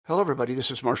Hello, everybody. This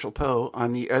is Marshall Poe.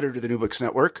 I'm the editor of the New Books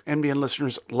Network. NBN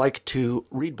listeners like to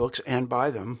read books and buy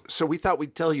them. So we thought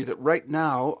we'd tell you that right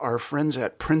now, our friends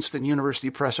at Princeton University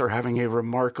Press are having a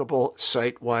remarkable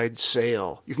site-wide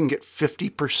sale. You can get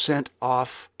 50%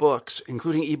 off books,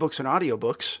 including ebooks and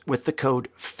audiobooks, with the code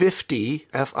 50,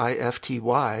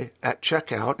 F-I-F-T-Y, at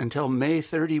checkout until May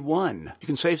 31. You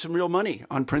can save some real money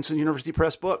on Princeton University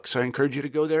Press books. I encourage you to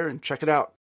go there and check it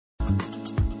out.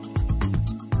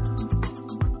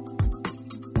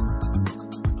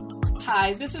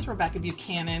 Hi, this is Rebecca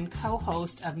Buchanan,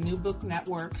 co-host of New Book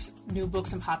Network's New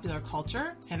Books and Popular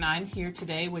Culture, and I'm here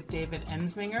today with David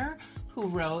Ensminger, who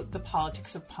wrote The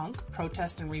Politics of Punk,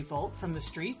 Protest and Revolt from the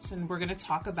Streets, and we're going to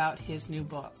talk about his new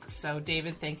book. So,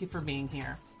 David, thank you for being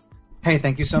here. Hey,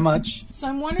 thank you so much. So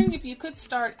I'm wondering if you could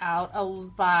start out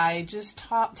by just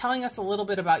telling us a little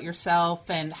bit about yourself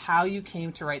and how you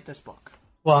came to write this book.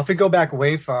 Well, if we go back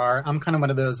way far, I'm kind of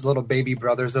one of those little baby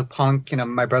brothers of punk. You know,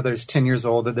 my brother's 10 years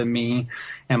older than me,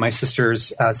 and my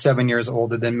sister's 7 years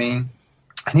older than me.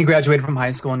 And he graduated from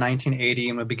high school in 1980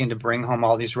 and would begin to bring home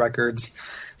all these records,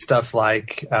 stuff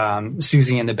like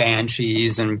Susie and the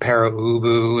Banshees and Para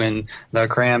Ubu and the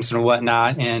Cramps and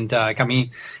whatnot. And got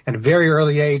me at a very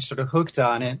early age sort of hooked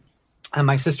on it. And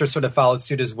my sister sort of followed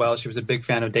suit as well. She was a big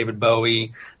fan of David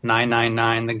Bowie,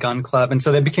 999, The Gun Club. And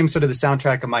so that became sort of the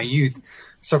soundtrack of my youth.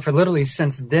 So for literally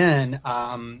since then,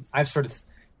 I've sort of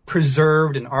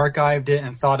preserved and archived it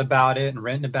and thought about it and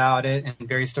written about it in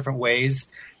various different ways.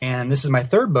 And this is my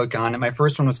third book on it. My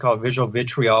first one was called Visual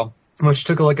Vitriol, which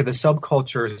took a look at the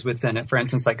subcultures within it, for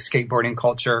instance, like skateboarding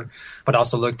culture, but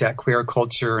also looked at queer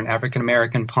culture and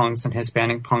African-American punks and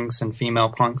Hispanic punks and female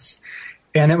punks.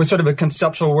 And it was sort of a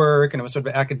conceptual work, and it was sort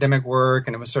of academic work,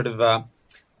 and it was sort of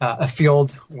a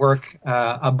field work,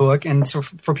 a book. And so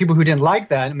for people who didn't like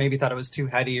that and maybe thought it was too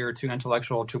heady or too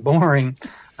intellectual or too boring,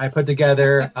 I put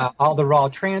together all the raw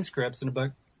transcripts in a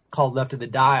book called Left of the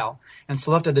Dial. And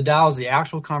so Left of the Dial is the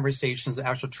actual conversations, the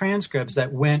actual transcripts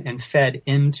that went and fed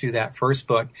into that first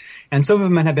book. And some of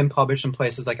them had been published in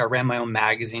places like I ran my own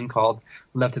magazine called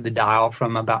Left of the Dial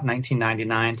from about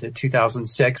 1999 to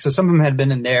 2006. So some of them had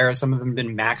been in there. Some of them had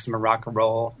been Maxim and Rock and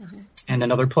Roll and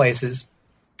in other places.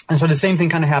 And so the same thing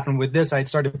kind of happened with this. I had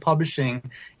started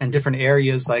publishing in different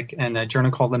areas, like in a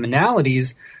journal called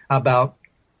Liminalities, about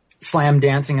slam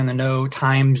dancing in the no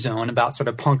time zone, about sort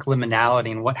of punk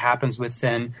liminality and what happens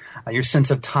within your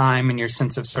sense of time and your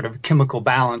sense of sort of chemical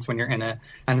balance when you're in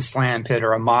a slam pit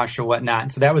or a mosh or whatnot.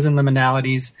 And so that was in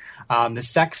Liminalities. The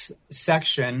sex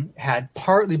section had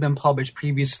partly been published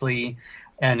previously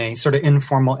in a sort of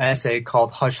informal essay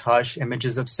called Hush Hush,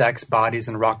 Images of Sex, Bodies,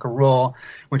 and Rock and Roll,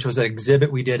 which was an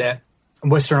exhibit we did at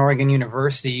Western Oregon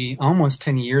University almost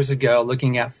 10 years ago,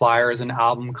 looking at flyers and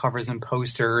album covers and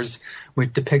posters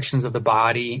with depictions of the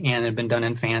body, and had been done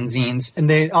in fanzines. And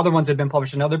the other ones had been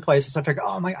published in other places. So I figured,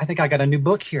 I think I got a new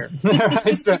book here.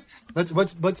 Right? So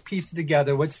let's piece it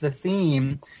together. What's the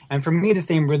theme? And for me, the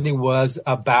theme really was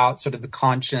about sort of the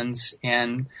conscience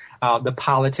and the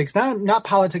politics, not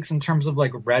politics in terms of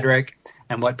like rhetoric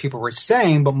and what people were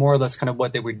saying, but more or less kind of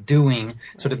what they were doing,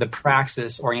 sort of the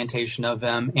praxis orientation of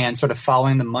them, and sort of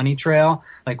following the money trail,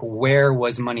 like where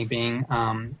was money being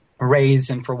raised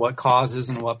and for what causes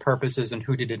and what purposes and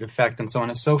who did it affect and so on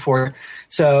and so forth.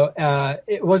 So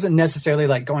it wasn't necessarily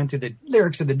like going through the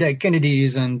lyrics of the Dead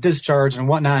Kennedys and Discharge and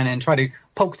whatnot and try to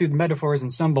poke through the metaphors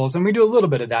and symbols. And we do a little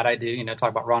bit of that. I do,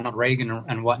 talk about Ronald Reagan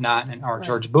and whatnot or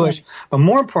George Bush. But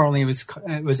more importantly,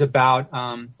 it was about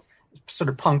sort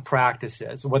of punk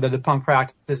practices, whether the punk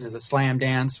practice is a slam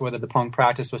dance, whether the punk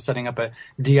practice was setting up a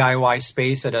DIY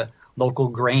space at a local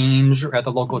Grange or at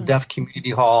the local deaf community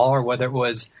hall, or whether it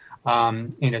was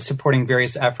supporting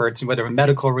various efforts, whether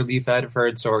medical relief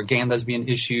efforts or gay and lesbian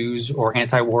issues or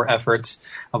anti-war efforts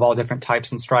of all different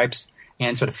types and stripes,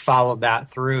 and sort of follow that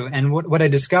through. And what I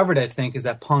discovered, I think, is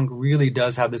that punk really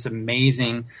does have this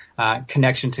amazing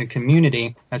connection to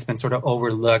community that's been sort of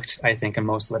overlooked, I think, in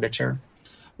most literature.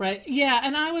 Right. Yeah.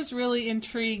 And I was really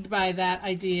intrigued by that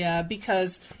idea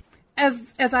because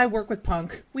as I work with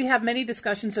punk, we have many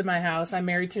discussions in my house. I'm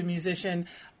married to a musician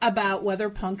about whether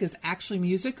punk is actually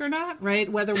music or not,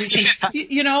 right? Whether we can,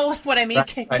 you know what I mean?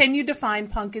 Right. Can you define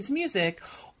punk as music,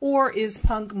 or is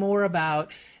punk more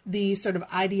about these sort of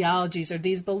ideologies or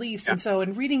these beliefs? Yeah. And so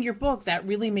in reading your book, that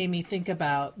really made me think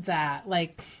about that,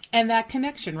 and that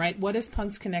connection, right? What is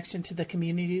punk's connection to the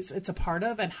communities it's a part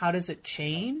of, and how does it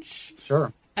change?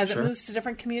 Sure. As it moves to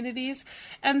different communities.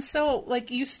 And so,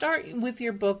 you start with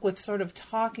your book with sort of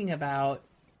talking about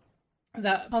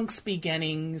the punk's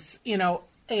beginnings,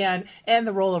 and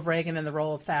the role of Reagan and the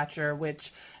role of Thatcher,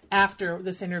 which after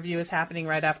this interview is happening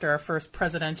right after our first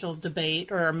presidential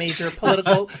debate or our major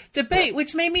political debate,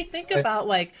 which made me think about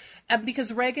like,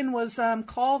 because Reagan was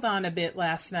called on a bit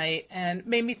last night, and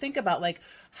made me think about like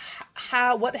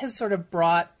what has sort of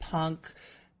brought punk,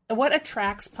 what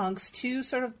attracts punks to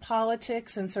sort of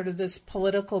politics and sort of this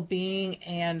political being,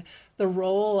 and the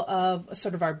role of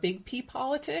sort of our big P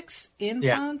politics in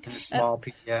punk. And the small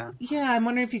P, yeah. Yeah, I'm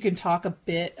wondering if you can talk a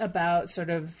bit about sort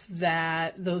of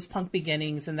those punk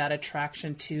beginnings and that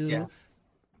attraction to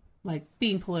like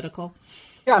being political.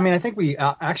 Yeah, I mean, I think we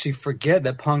actually forget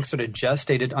that punk sort of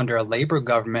gestated under a labor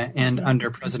government and under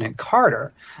President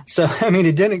Carter. So, I mean,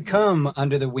 it didn't come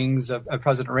under the wings of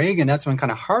President Reagan. That's when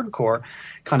kind of hardcore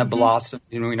kind of blossomed.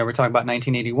 You know, we're talking about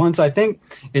 1981. So I think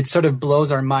it sort of blows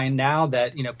our mind now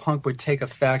that, you know, punk would take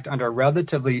effect under a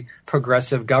relatively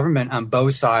progressive government on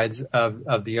both sides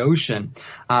of the ocean.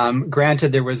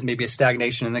 Granted, there was maybe a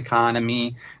stagnation in the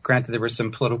economy. Granted, there were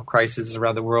some political crises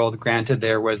around the world. Granted,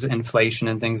 there was inflation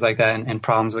and things like that, and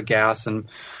problems with gas and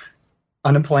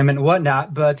unemployment and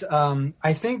whatnot. But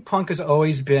I think punk has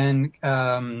always been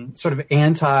sort of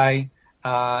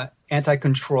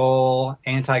anti-control,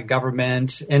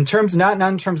 anti-government, in terms not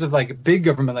in terms of like big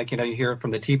government, like, you know, you hear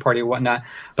from the Tea Party or whatnot,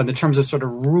 but in terms of sort of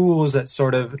rules that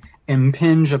sort of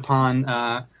impinge upon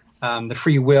the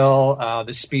free will,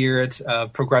 the spirit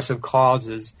of progressive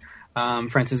causes.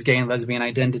 For instance, gay and lesbian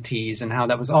identities, and how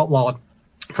that was outlawed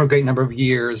for a great number of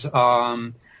years.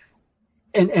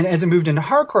 And as it moved into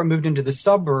hardcore, it moved into the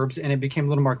suburbs, and it became a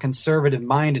little more conservative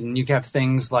minded. And you have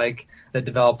things like that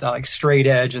developed like straight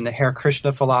edge and the Hare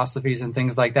Krishna philosophies and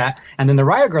things like that. And then the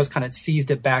Riot Girls kind of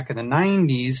seized it back in the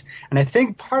 90s. And I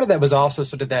think part of that was also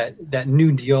sort of that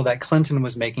New Deal that Clinton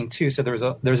was making too. So there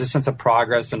was a sense of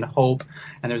progress and hope,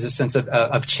 and there's a sense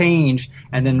of change.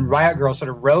 And then Riot Girls sort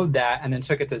of rode that and then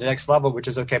took it to the next level, which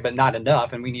is okay, but not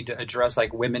enough. And we need to address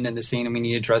like women in the scene, and we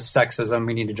need to address sexism.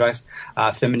 We need to address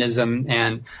feminism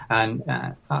and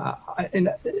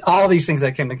all these things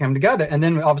that came together. And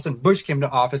then all of a sudden Bush came to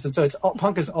office. And so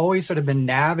punk has always sort of been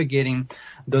navigating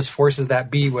those forces that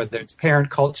be, whether it's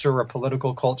parent culture or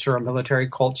political culture or military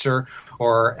culture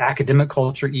or academic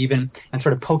culture even, and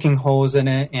sort of poking holes in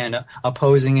it and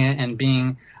opposing it and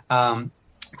being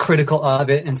critical of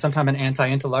it, and sometimes an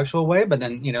anti-intellectual way, but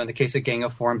then, you know, in the case of Gang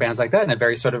of Four and bands like that, in a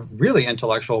very sort of really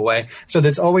intellectual way. So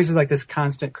there's always like this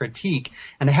constant critique,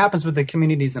 and it happens with the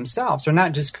communities themselves. They're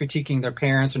not just critiquing their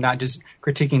parents, they're not just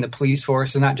critiquing the police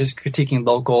force, they're not just critiquing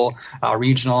local,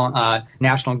 regional,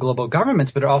 national, global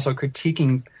governments, but they're also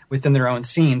critiquing within their own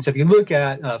scene. So if you look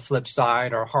at Flip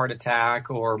Side or Heart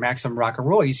Attack or Maximum Rock and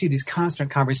Roll, you see these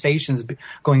constant conversations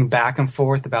going back and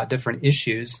forth about different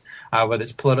issues, whether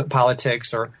it's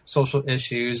politics or social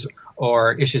issues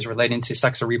or issues relating to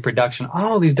sex or reproduction,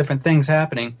 all these different things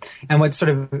happening. And what's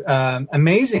sort of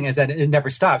amazing is that it never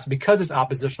stops. Because it's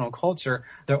oppositional culture,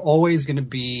 there are always going to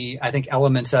be, I think,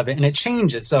 elements of it, and it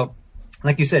changes. So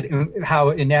like you said, how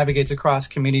it navigates across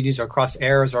communities or across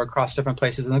eras or across different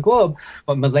places in the globe.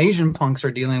 What Malaysian punks are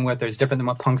dealing with is different than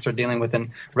what punks are dealing with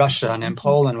in Russia and in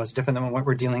Poland was different than what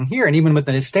we're dealing here. And even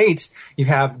within the States, you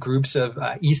have groups of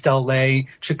East LA,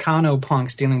 Chicano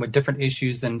punks dealing with different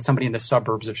issues than somebody in the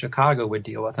suburbs of Chicago would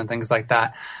deal with and things like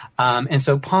that. And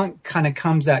so punk kind of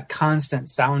comes that constant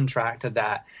soundtrack to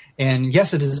that. And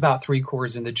yes, it is about three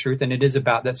chords in the truth, and it is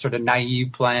about that sort of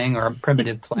naive playing or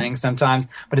primitive playing sometimes,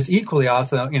 but it's equally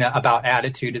also, you know, about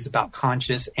attitude. It's about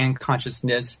conscious and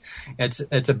consciousness.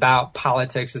 It's about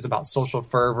politics. It's about social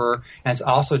fervor, and it's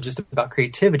also just about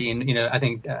creativity. And, you know, I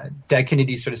think Dead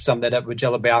Kennedy sort of summed that up with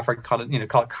Jello Biafra, called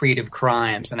it creative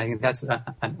crimes, and I think that's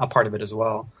a part of it as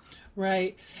well.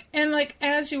 Right. And like,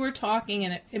 as you were talking,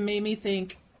 and it made me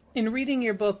think, in reading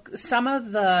your book, some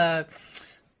of the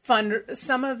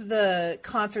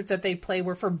concerts that they play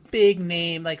were for big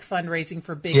name, like fundraising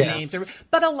for big names,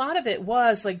 but a lot of it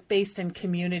was like based in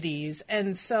communities.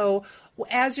 And so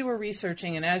as you were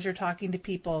researching and as you're talking to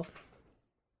people,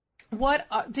 what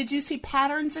did you see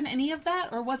patterns in any of that?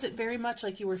 Or was it very much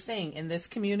like you were saying, in this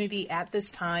community at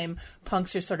this time,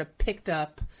 punks just sort of picked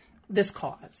up this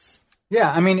cause? Yeah,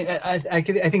 I mean, I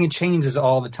think it changes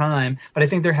all the time, but I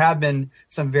think there have been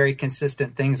some very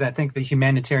consistent things. I think the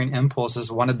humanitarian impulse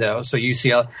is one of those. So you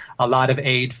see a lot of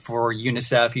aid for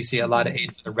UNICEF, you see a lot of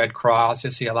aid for the Red Cross,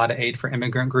 you see a lot of aid for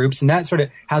immigrant groups, and that sort of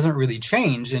hasn't really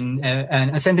changed.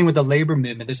 And same thing with the labor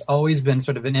movement. There's always been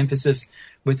sort of an emphasis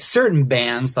with certain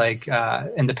bands, like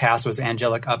in the past was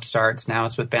Angelic Upstarts, now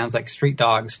it's with bands like Street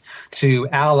Dogs, to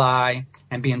ally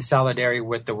and be in solidarity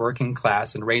with the working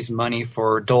class and raise money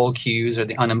for dole queues or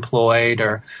the unemployed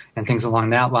and things along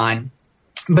that line.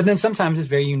 But then sometimes it's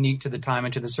very unique to the time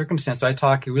and to the circumstance. So I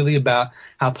talk really about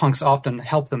how punks often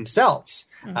help themselves.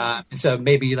 And so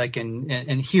maybe like in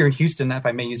here in Houston, if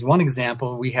I may use one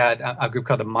example, we had a group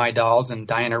called the My Dolls, and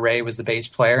Diana Ray was the bass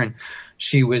player, and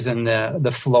she was in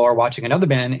the floor watching another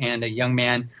band, and a young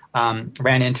man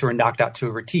ran into her and knocked out two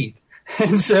of her teeth.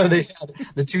 And so they had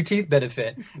the two teeth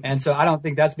benefit. And so I don't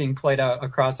think that's being played out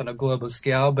across on a global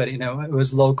scale, but, it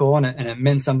was local and it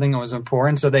meant something. It was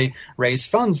important. So they raised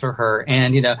funds for her.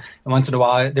 And, once in a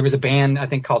while, there was a band, I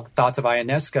think, called Thoughts of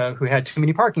Ionesco who had too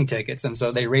many parking tickets. And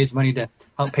so they raised money to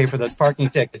help pay for those parking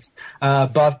tickets.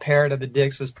 Buff Parrott of the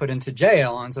Dicks was put into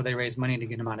jail. And so they raised money to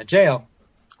get him out of jail.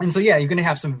 And so, you're going to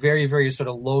have some very, very sort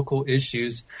of local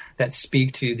issues that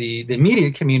speak to the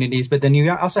immediate communities. But then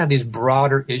you also have these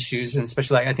broader issues, and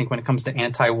especially I think when it comes to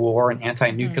anti-war and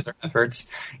anti-nuclear efforts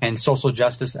and social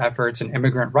justice efforts and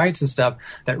immigrant rights and stuff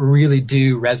that really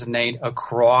do resonate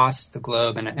across the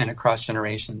globe and across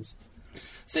generations.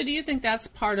 So do you think that's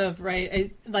part of,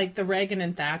 right, like the Reagan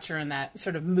and Thatcher and that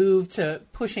sort of move to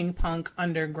pushing punk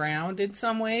underground in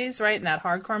some ways, right, in that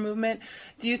hardcore movement?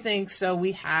 Do you think so?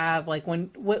 We have, like,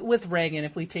 with Reagan,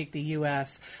 if we take the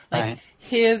U.S., like, right,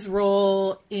 his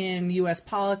role in U.S.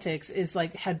 politics is,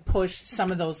 like, had pushed some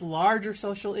of those larger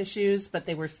social issues, but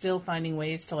they were still finding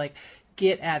ways to, like,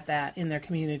 get at that in their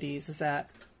communities. Is that...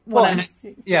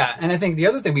 and I think the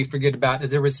other thing we forget about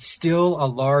is there was still a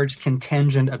large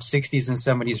contingent of 60s and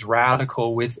 70s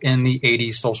radical within the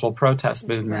 80s social protest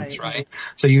movements, right?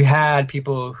 So you had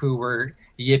people who were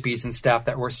yippies and stuff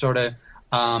that were sort of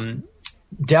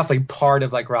definitely part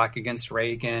of like Rock Against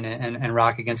Reagan and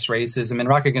Rock Against Racism. And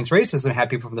Rock Against Racism had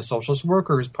people from the Socialist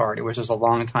Workers Party, which was a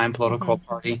long-time political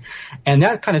party. And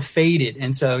that kind of faded.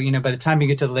 And so, by the time you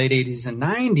get to the late 80s and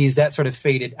 90s, that sort of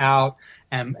faded out.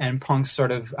 And punks sort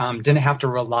of didn't have to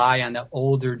rely on the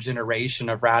older generation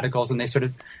of radicals, and they sort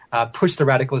of pushed the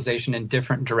radicalization in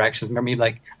different directions. Maybe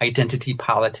like identity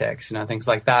politics, things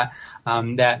like that.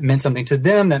 That meant something to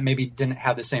them that maybe didn't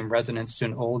have the same resonance to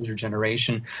an older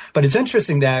generation. But it's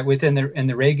interesting that in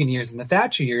the Reagan years and the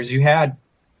Thatcher years, we had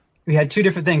two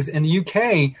different things. In the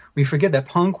UK, we forget that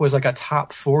punk was like a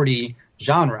top 40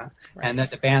 genre, and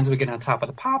that the bands would get on top of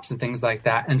the pops and things like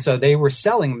that. And so they were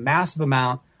selling massive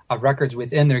amount of records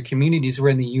within their communities,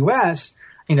 where in the U.S.,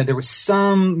 there was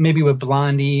some maybe with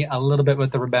Blondie, a little bit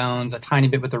with the Ramones, a tiny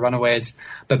bit with the Runaways.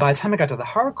 But by the time it got to the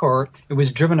hardcore, it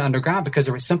was driven underground because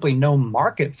there was simply no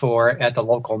market for it at the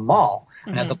local mall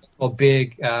and at the local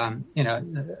big,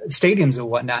 stadiums and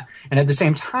whatnot. And at the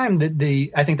same time,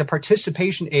 I think the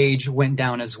participation age went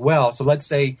down as well. So let's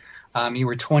say you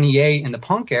were 28 in the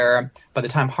punk era. By the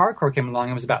time hardcore came along,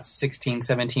 it was about 16,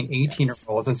 17,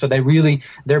 18-year-olds. And so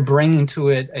they're bringing to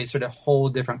it a sort of whole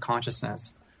different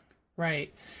consciousness.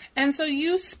 Right. And so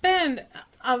you spend,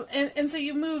 and so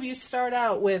you start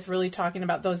out with really talking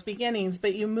about those beginnings,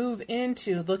 but you move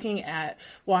into looking at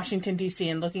Washington, D.C.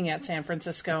 and looking at San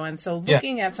Francisco. And so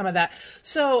looking at some of that.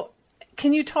 So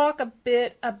can you talk a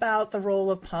bit about the role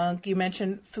of punk? You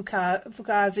mentioned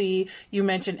Fugazi, you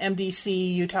mentioned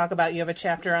MDC, you have a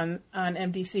chapter on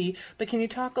MDC, but can you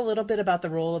talk a little bit about the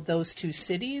role of those two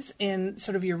cities in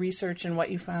sort of your research and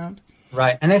what you found?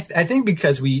 Right. And I think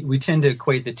because we tend to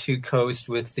equate the two coasts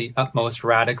with the utmost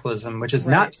radicalism, which is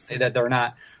not to say that there are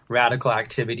not radical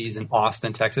activities in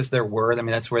Austin, Texas. There were. I mean,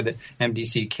 that's where the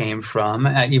MDC came from.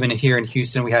 Even here in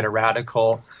Houston, we had a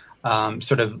radical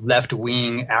sort of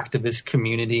left-wing activist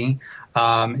community,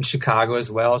 in Chicago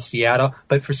as well, Seattle.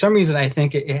 But for some reason, I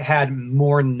think it had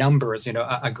more numbers,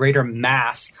 a greater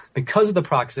mass because of the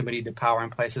proximity to power in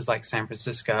places like San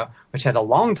Francisco, which had a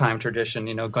long time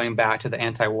tradition, going back to the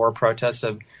anti-war protests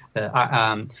of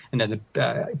the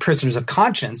prisoners of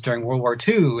conscience during World War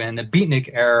II and the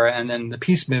Beatnik era and then the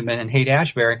peace movement and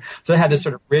Haight-Ashbury. So it had this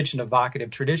sort of rich and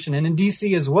evocative tradition. And in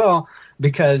D.C. as well,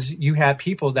 because you had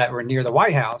people that were near the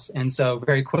White House. And so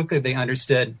very quickly they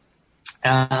understood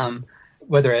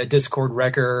whether at Discord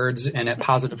Records and at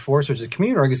Positive Force, which is a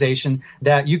community organization,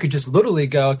 that you could just literally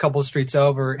go a couple of streets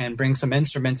over and bring some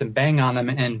instruments and bang on them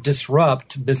and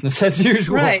disrupt business as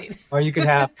usual. Right. Or you could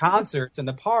have concerts in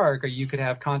the park, or you could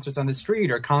have concerts on the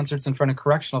street, or concerts in front of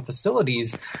correctional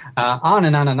facilities, on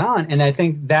and on and on. And I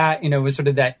think that, was sort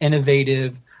of that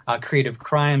innovative creative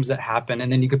crimes that happen.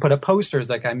 And then you could put up posters,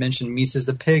 like I mentioned, Mises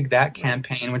the Pig, that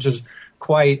campaign, which was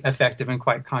quite effective and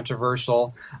quite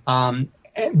controversial.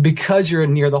 because you're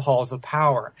near the halls of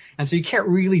power. And so you can't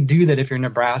really do that if you're in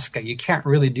Nebraska. You can't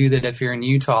really do that if you're in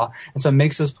Utah. And so it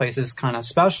makes those places kind of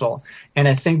special. And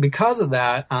I think because of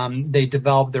that, they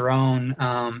developed their own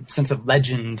sense of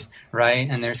legend, right?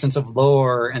 And their sense of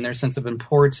lore and their sense of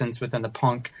importance within the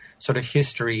punk sort of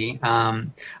history.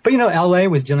 But, LA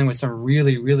was dealing with some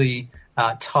really, really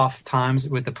tough times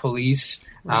with the police.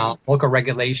 Local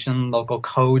regulation, local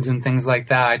codes, and things like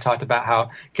that. I talked about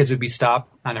how kids would be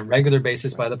stopped on a regular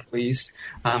basis by the police.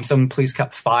 Some police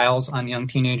kept files on young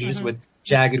teenagers with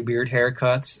jagged, weird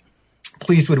haircuts.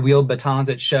 Police would wield batons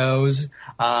at shows.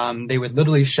 They would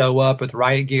literally show up with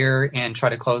riot gear and try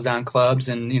to close down clubs.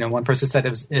 And, one person said it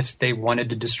was if they wanted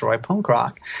to destroy punk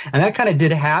rock. And that kind of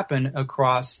did happen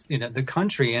across, the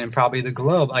country and probably the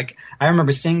globe. Like, I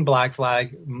remember seeing Black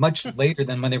Flag much later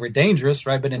than when they were dangerous,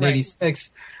 right? But in 86,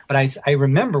 but I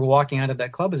remember walking out of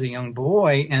that club as a young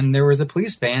boy, and there was a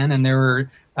police van, and there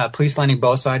were police lining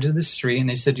both sides of the street, and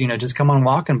they said, just come on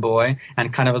walking, boy,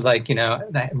 and kind of like,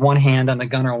 one hand on the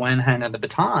gun or one hand on the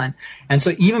baton. And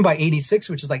so even by 86,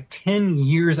 which is like 10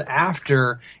 years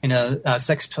after,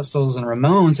 Sex Pistols and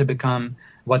Ramones had become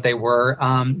what they were,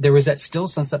 there was that still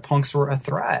sense that punks were a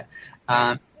threat.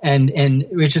 And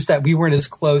it's just that we weren't as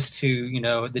close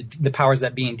to, the powers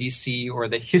that be in DC or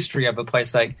the history of a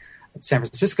place like San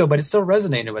Francisco, but it still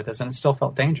resonated with us and it still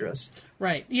felt dangerous.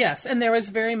 Right. Yes. And there was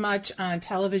very much on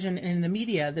television and in the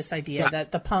media this idea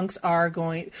that the punks are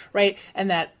going, right,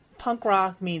 and that punk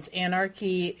rock means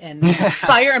anarchy and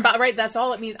fire and right. That's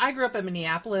all it means. I grew up in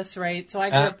Minneapolis, right? So I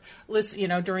grew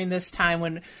up, during this time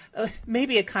when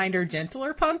maybe a kinder,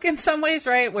 gentler punk in some ways,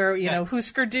 right? Where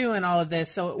Husker Du and all of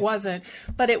this. So it wasn't,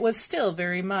 but it was still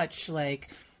very much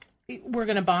like, we're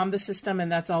going to bomb the system and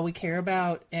that's all we care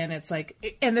about. And it's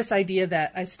like, and this idea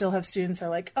that I still have students are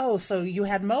like, oh, so you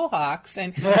had Mohawks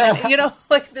and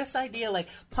like this idea, like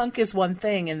punk is one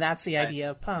thing and that's the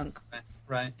idea of punk.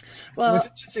 Right. Well, what's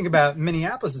interesting about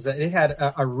Minneapolis is that it had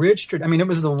a rich. it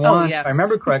was the one. If I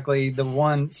remember correctly, the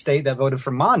one state that voted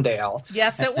for Mondale.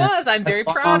 Yes, it was. I'm very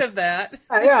proud of that.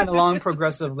 And a long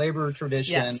progressive labor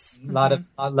tradition. Yes. A lot of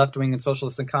left wing and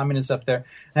socialists and communists up there.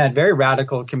 And had very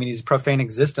radical communities. Profane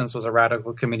Existence was a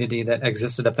radical community that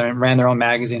existed up there and ran their own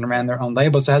magazine and ran their own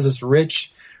label. So it has this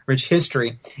rich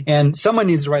history, and someone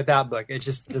needs to write that book. It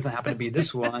just doesn't happen to be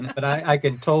this one, but I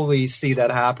could totally see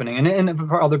that happening, and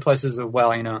for other places as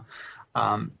well.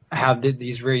 Have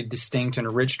these very distinct and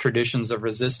rich traditions of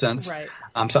resistance. Right.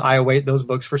 So I await those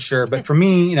books for sure. But for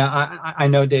me, I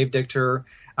know Dave Dichter.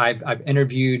 I've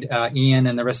interviewed Ian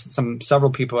and the rest of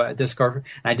several people at Discord.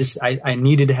 And I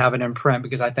needed to have an imprint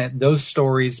because I think those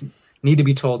stories need to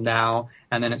be told now,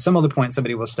 and then at some other point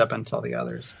somebody will step in and tell the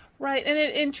others. Right,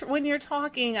 and when you're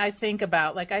talking, I think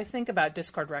about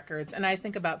Discord Records, and I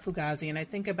think about Fugazi, and I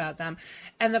think about them,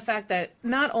 and the fact that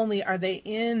not only are they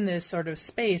in this sort of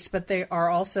space, but they are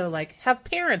also have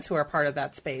parents who are part of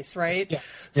that space, right? Yeah.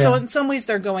 So in some ways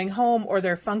they're going home or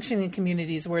they're functioning in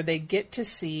communities where they get to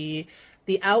see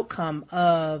the outcome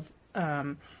of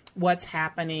what's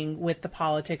happening with the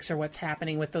politics or what's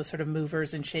happening with those sort of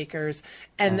movers and shakers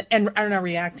and are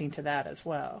reacting to that as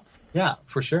well. Yeah,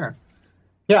 for sure.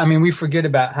 Yeah, we forget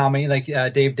about how many,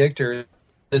 Dave Dichter,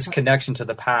 this connection to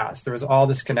the past. There was all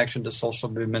this connection to social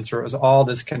movements, or it was all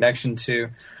this connection to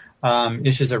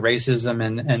issues of racism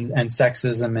and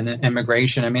sexism and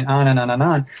immigration. On and on and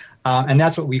on. And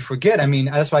that's what we forget.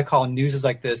 That's why I call news is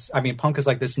like this. Punk is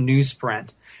like this news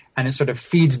sprint. And it sort of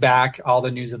feeds back all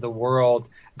the news of the world.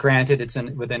 Granted, it's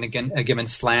within a given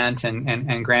slant,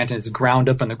 and granted, it's ground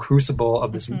up in the crucible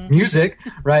of this music,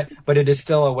 right? But it is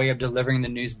still a way of delivering the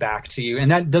news back to you.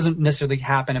 And that doesn't necessarily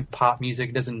happen in pop music.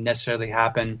 It doesn't necessarily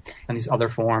happen in these other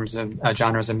forms of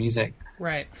genres of music.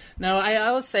 Right. No, I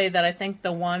always say that I think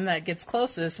the one that gets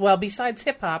closest, well, besides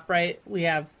hip-hop, right, we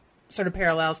have sort of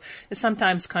parallels, is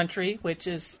sometimes country, which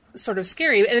is sort of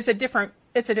scary. And it's a different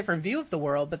view of the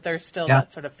world, but there's still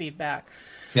that sort of feedback.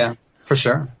 Yeah, for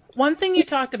sure. One thing you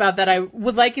talked about that I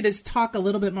would like you to talk a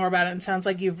little bit more about, it, and sounds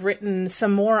like you've written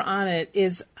some more on it,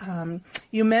 is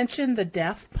you mentioned the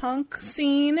deaf punk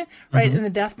scene, right, in the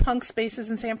deaf punk spaces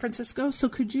in San Francisco. So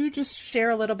could you just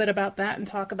share a little bit about that and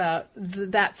talk about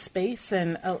that space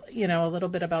and, a little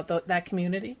bit about that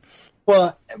community?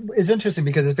 Well, it's interesting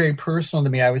because it's very personal to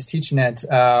me. I was teaching at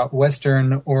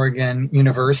Western Oregon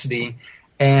University,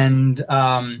 and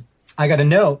I got a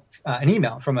note, an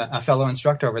email from a fellow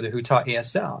instructor over there who taught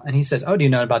ESL. And he says, oh, do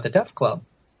you know about the Deaf Club?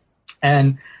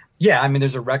 And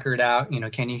there's a record out,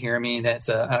 Can You Hear Me? That's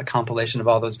a compilation of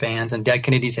all those bands. And Dead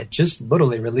Kennedys had just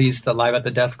literally released the Live at the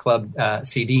Deaf Club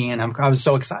CD. And I was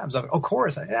so excited. I was like, of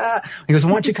course. He goes,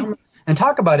 why don't you come and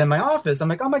talk about it in my office. I'm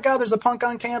like, oh my God, there's a punk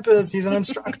on campus. He's an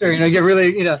instructor. You get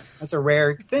really, that's a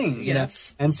rare thing.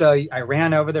 Yes. And so I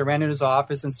ran over there, ran into his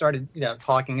office, and started,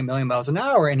 talking a million miles an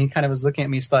hour. And he kind of was looking at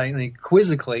me slightly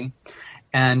quizzically,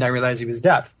 and I realized he was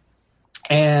deaf.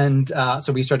 And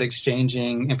so we started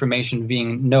exchanging information via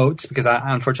notes because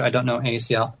unfortunately I don't know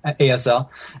ASL.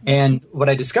 And what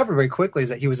I discovered very quickly is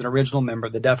that he was an original member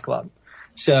of the Deaf Club.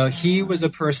 So he was a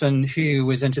person who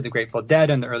was into the Grateful Dead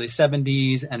in the early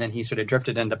 70s, and then he sort of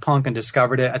drifted into punk and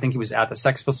discovered it. I think he was at the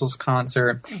Sex Pistols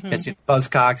concert. He had seen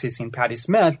Buzzcocks. He'd seen Patti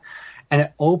Smith. And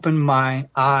it opened my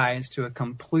eyes to a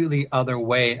completely other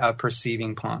way of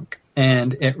perceiving punk.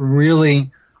 And it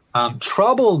really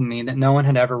troubled me that no one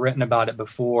had ever written about it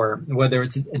before, whether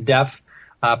it's deaf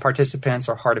participants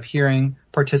or hard of hearing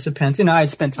participants. I had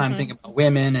spent time thinking about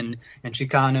women and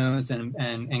Chicanos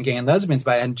and gay and lesbians,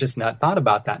 but I had just not thought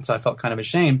about that. And so I felt kind of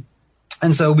ashamed.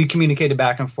 And so we communicated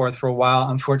back and forth for a while.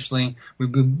 Unfortunately, we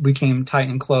became tight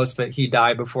and close, but he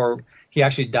died before he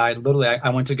actually died. Literally, I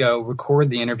went to go record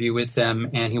the interview with him,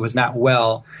 and he was not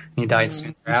well. He died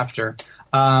soon thereafter.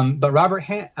 But Robert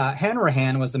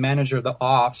Hanrahan was the manager of the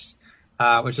Offs,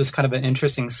 which is kind of an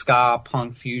interesting ska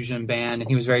punk fusion band. And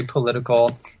he was very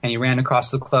political, and he ran across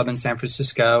the club in San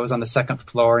Francisco. It was on the second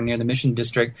floor near the Mission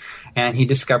District, and he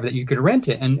discovered that you could rent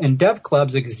it. And deaf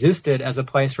clubs existed as a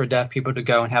place for deaf people to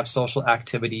go and have social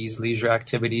activities, leisure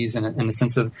activities, and a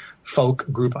sense of folk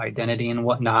group identity and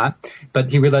whatnot.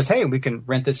 But he realized, hey, we can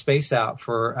rent this space out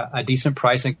for a decent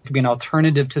price. It could be an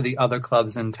alternative to the other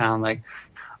clubs in town, like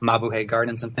Mabuhay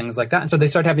Gardens and things like that. And so they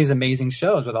started having these amazing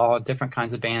shows with all different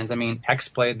kinds of bands. I mean, X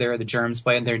played there, the Germs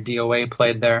played there, DOA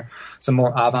played there, some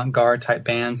more avant-garde type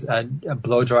bands,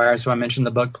 Blow Dryers, who I mentioned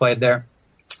in the book, played there.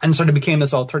 And sort of became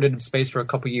this alternative space for a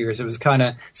couple of years. It was kind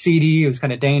of seedy, it was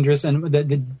kind of dangerous, and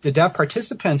the deaf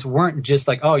participants weren't just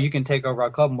like, oh, you can take over our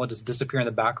club and we'll just disappear in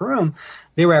the back room.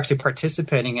 They were actually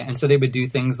participating in it, and so they would do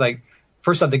things like,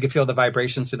 first off, they could feel the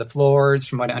vibrations through the floors.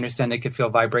 From what I understand, they could feel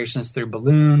vibrations through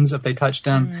balloons if they touched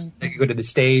them. They could go to the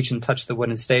stage and touch the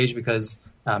wooden stage because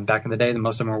back in the day,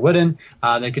 most of them were wooden.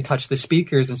 They could touch the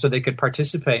speakers, and so they could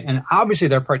participate. And obviously,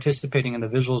 they're participating in the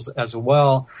visuals as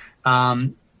well.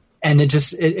 And it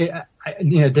just,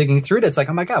 digging through it, it's like,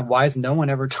 oh my God, why has no one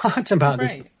ever talked about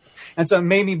this? And so it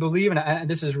made me believe, and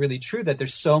this is really true, that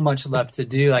there's so much left to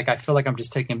do. Like, I feel like I'm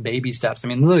just taking baby steps. I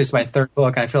mean, literally, it's my third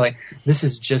book, and I feel like this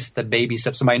is just the baby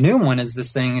steps. So my new one is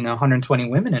this thing, 120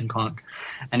 women in punk.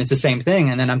 And it's the same thing.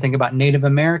 And then I'm thinking about Native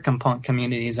American punk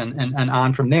communities and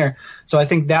on from there. So I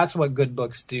think that's what good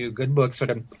books do. Good books sort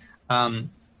of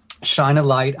shine a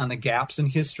light on the gaps in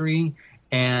history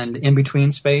and in between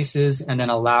spaces, and then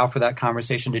allow for that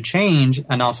conversation to change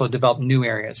and also develop new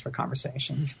areas for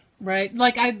conversations. Right.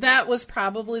 Like that was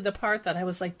probably the part that I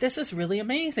was like, this is really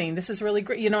amazing. This is really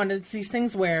great. And it's these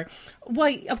things where,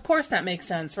 well, of course that makes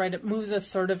sense, right? It moves us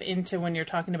sort of into when you're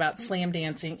talking about slam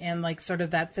dancing and like sort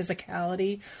of that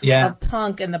physicality of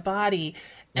punk and the body.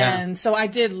 Yeah. And so I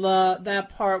did love that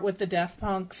part with the deaf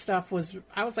punk stuff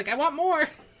I was like, I want more.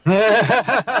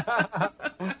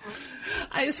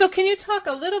 So can you talk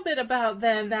a little bit about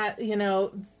then that,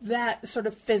 that sort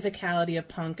of physicality of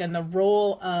punk and the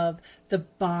role of the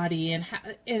body and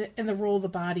the role the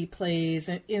body plays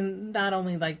in not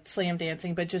only like slam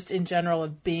dancing, but just in general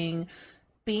of being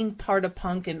part of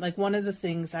punk. And like one of the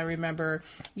things I remember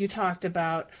you talked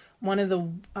about, one of the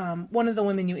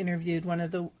women you interviewed,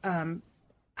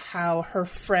 how her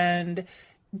friend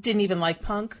didn't even like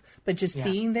punk, but just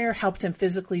being there helped him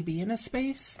physically be in a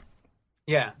space.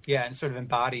 Yeah, and sort of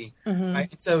embody.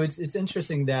 Right? So it's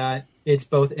interesting that it's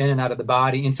both in and out of the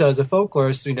body. And so as a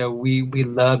folklorist, we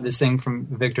love this thing from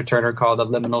Victor Turner called the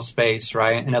liminal space,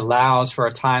 right? And it allows for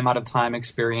a time out of time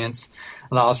experience,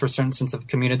 allows for a certain sense of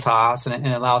communitas, and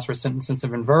it allows for a certain sense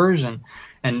of inversion.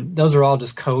 And those are all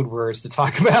just code words to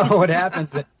talk about what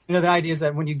happens. But, the idea is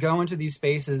that when you go into these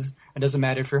spaces, it doesn't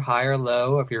matter if you're high or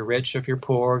low, if you're rich, if you're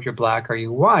poor, if you're black or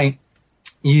you're white,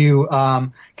 you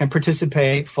can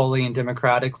participate fully and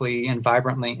democratically and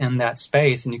vibrantly in that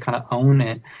space, and you kind of own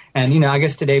it. And, I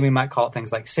guess today we might call it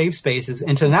things like safe spaces.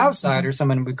 And to an outsider,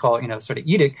 someone would call it, sort of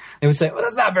edict, they would say, well,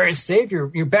 that's not very safe.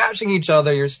 You're bashing each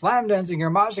other. You're slam dancing.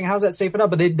 You're moshing. How's that safe enough?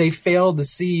 But they failed to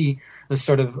see the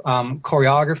sort of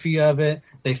choreography of it.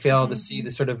 They fail to see the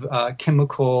sort of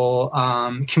chemical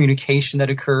communication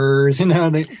that occurs.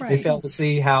 They fail to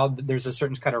see how there's a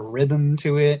certain kind of rhythm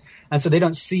to it. And so they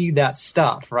don't see that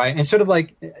stuff, right? And sort of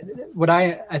like what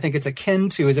I think it's akin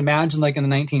to is imagine like in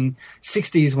the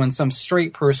 1960s when some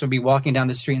straight person would be walking down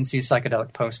the street and see a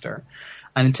psychedelic poster.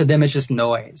 And to them, it's just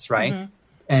noise, right?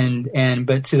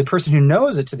 But to the person who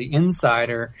knows it, to the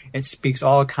insider, it speaks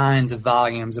all kinds of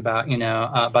volumes about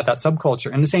about that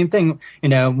subculture. And the same thing,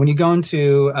 when you go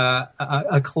into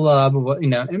a club,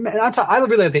 and I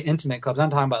really like the intimate clubs. I'm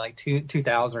talking about like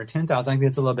 2,000 or 10,000. I think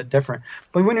it's a little bit different.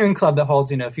 But when you're in a club that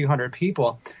holds a few hundred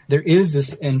people, there is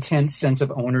this intense sense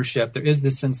of ownership. There is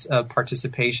this sense of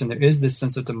participation. There is this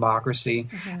sense of democracy,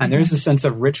 and there's a sense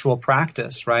of ritual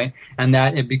practice, right? And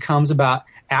that it becomes about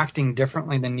acting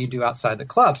differently than you do outside the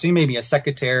club. So you may be a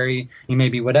secretary, you may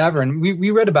be whatever. And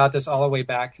we read about this all the way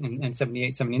back in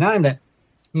 78, 79, that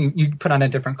you put on a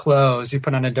different clothes, you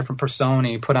put on a different persona,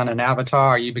 you put on an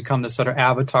avatar, you become the sort of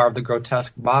avatar of the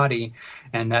grotesque body,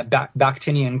 and that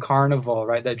Bactinian carnival,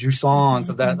 right? That jouissance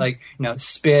of that,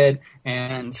 spit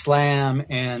and slam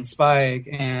and spike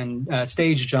and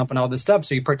stage jump and all this stuff.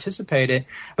 So you participate it,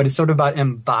 but it's sort of about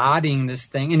embodying this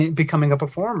thing and it becoming a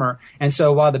performer. And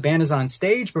so while the band is on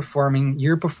stage performing,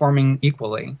 you're performing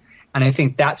equally. And I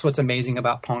think that's what's amazing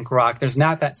about punk rock. There's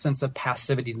not that sense of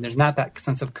passivity. There's not that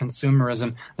sense of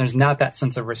consumerism. There's not that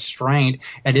sense of restraint.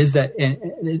 It is that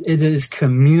it is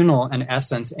communal in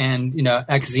essence. And,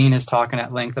 X-Zine is talking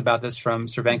at length about this from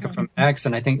Cervenka from X.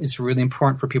 And I think it's really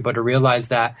important for people to realize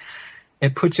that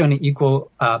it puts you on an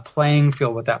equal playing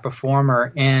field with that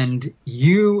performer. And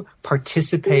you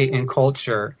participate in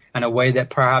culture in a way that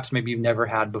perhaps maybe you've never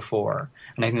had before.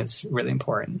 And I think that's really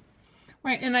important.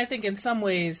 Right, and I think in some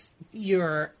ways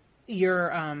you're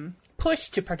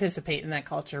pushed to participate in that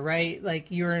culture, right? Like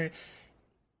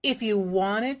if you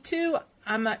wanted to,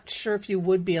 I'm not sure if you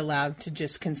would be allowed to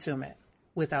just consume it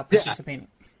without participating.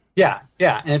 Yeah.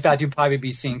 And in fact, you'd probably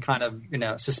be seen kind of,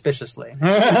 suspiciously.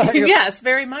 Yes,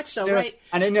 very much so, right?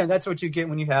 And that's what you get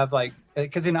when you have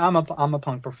because I'm a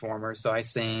punk performer, so I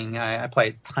sing, I play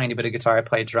a tiny bit of guitar, I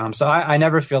play drums, so I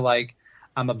never feel like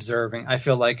I'm observing. I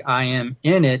feel like I am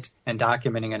in it and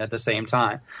documenting it at the same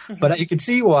time. But you can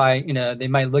see why, they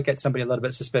might look at somebody a little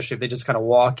bit suspicious if they just kind of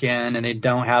walk in and they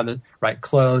don't have the right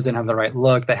clothes, they don't have the right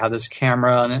look, they have this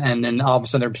camera, and then all of a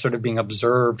sudden they're sort of being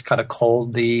observed kind of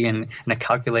coldly and in a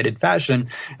calculated fashion.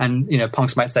 And,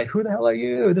 punks might say, "Who the hell are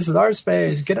you? This is our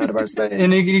space. Get out of our space."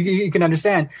 And you can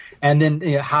understand. And then,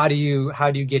 how do you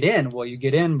get in? Well, you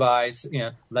get in by,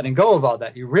 letting go of all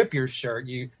that. You rip your shirt,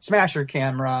 you smash your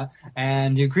camera,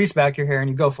 and you grease back your hair and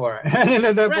you go for it. And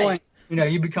at that point,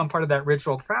 you become part of that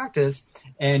ritual practice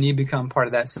and you become part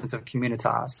of that sense of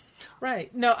communitas.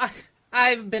 Right. No,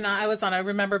 I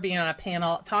remember being on a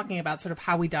panel talking about sort of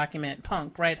how we document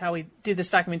punk, right? How we do this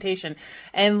documentation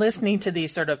and listening to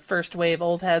these sort of first wave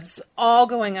old heads all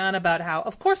going on about how,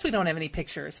 of course, we don't have any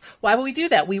pictures. Why would we do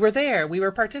that? We were there. We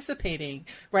were participating,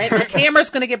 right? The camera's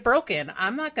going to get broken.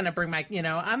 I'm not going to bring my,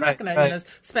 I'm not going to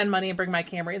spend money and bring my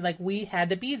camera. Like, we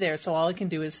had to be there. So all I can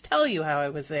do is tell you how I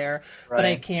was there, but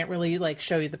I can't really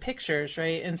show you the pictures,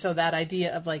 right? And so that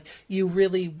idea of you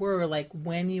really were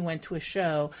when you went to a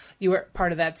show, you were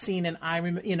part of that scene. And I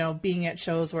remember, being at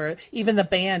shows where even the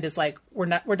band is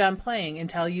we're done playing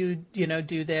until you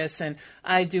do this. And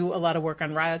I do a lot of work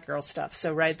on Riot Girl stuff.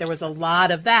 So, there was a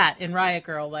lot of that in Riot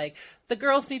Girl. The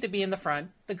girls need to be in the front.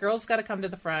 The girls got to come to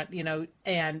the front,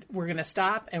 and we're going to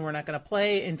stop and we're not going to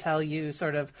play until you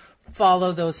sort of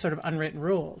follow those sort of unwritten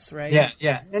rules, right?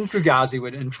 Yeah. And Fugazi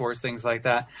would enforce things like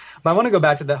that. But I want to go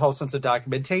back to that whole sense of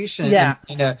documentation. Yeah.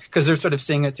 Because they're sort of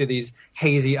seeing it through these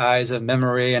hazy eyes of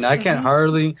memory. And I can't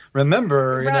hardly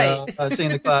remember,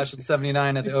 seeing the Clash in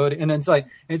 79 at the Odeon. And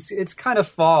it's kind of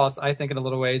false, I think, in a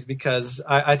little ways, because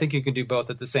I think you can do both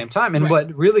at the same time. And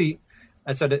what really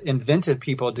sort of inventive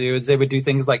people do is they would do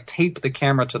things like tape the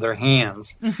camera to their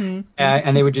hands,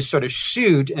 and they would just sort of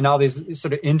shoot in all these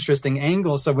sort of interesting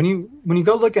angles. So when you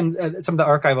go look at some of the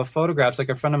archival photographs, like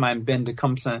a friend of mine, Ben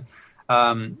DeCompson,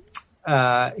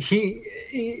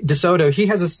 DeSoto, he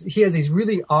has these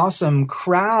really awesome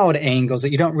crowd angles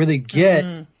that you don't really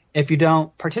get if you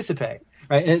don't participate.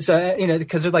 Right. And so,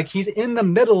 because they're he's in the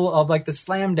middle of the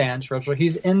slam dance ritual.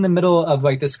 He's in the middle of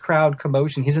this crowd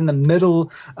commotion. He's in the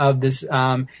middle of this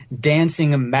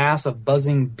dancing mass of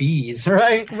buzzing bees.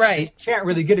 Right. Right. You can't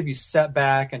really get if you step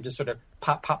back and just sort of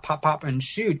pop, pop, pop, pop and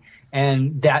shoot.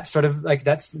 And that's sort of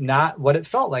that's not what it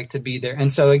felt like to be there.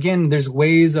 And so, again, there's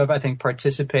ways of, I think,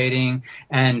 participating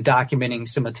and documenting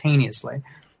simultaneously.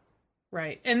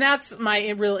 Right. And that's my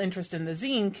real interest in the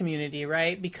zine community,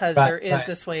 right? Because there is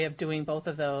this way of doing both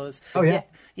of those. Oh, yeah.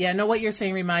 Yeah. No, what you're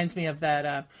saying reminds me of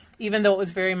that, even though it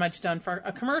was very much done for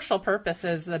a commercial purpose,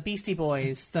 as the Beastie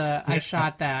Boys, I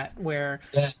Shot That, where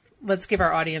let's give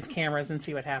our audience cameras and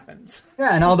see what happens.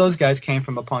 Yeah, and all those guys came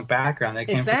from a punk background. They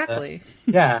came exactly.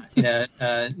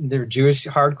 They're Jewish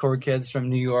hardcore kids from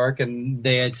New York, and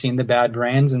they had seen the Bad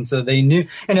Brains, and so they knew.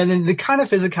 And then the kind of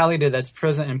physicality that's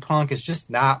present in punk is just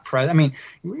not present. I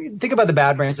mean, think about the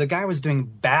Bad Brains. The guy was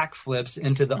doing backflips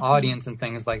into the audience and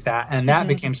things like that, and that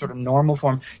became sort of normal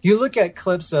for him. You look at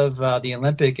clips of the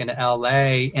Olympic in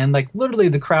L.A., and like literally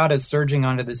the crowd is surging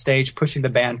onto the stage, pushing the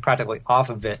band practically off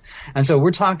of it. And so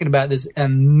we're talking about this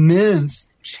immense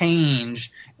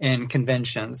change in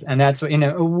conventions. And that's what,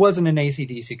 it wasn't an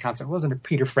AC/DC concert. It wasn't a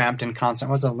Peter Frampton concert. It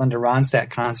wasn't a Linda Ronstadt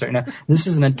concert. This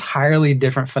is an entirely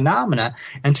different phenomena.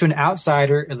 And to an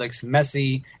outsider, it looks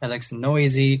messy, it looks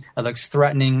noisy, it looks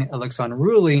threatening, it looks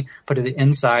unruly. But to the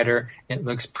insider, it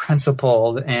looks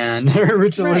principled and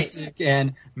ritualistic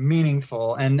and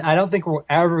meaningful. And I don't think we're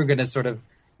ever going to sort of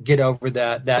get over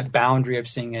that boundary of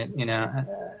seeing it,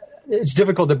 it's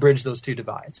difficult to bridge those two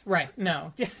divides. Right.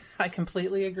 No, yeah, I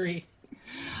completely agree.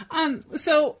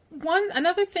 So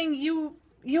another thing, you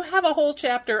have a whole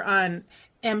chapter on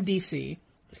MDC.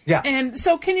 Yeah. And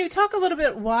so can you talk a little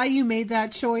bit why you made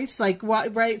that choice? Like, why,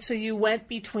 right? So you went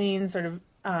between sort of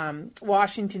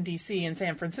Washington, D.C. and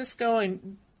San Francisco,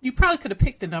 and you probably could have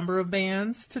picked a number of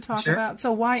bands to talk about.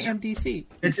 So why MDC?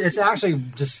 It's actually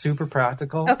just super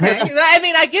practical. Okay. I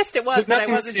mean, I guessed it was, there's but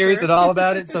I wasn't serious sure. at all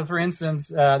about it. So, for instance,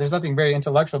 there's nothing very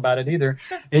intellectual about it either.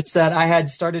 It's that I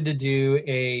had started to do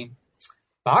a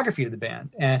biography of the band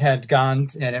and had gone,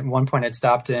 and at one point had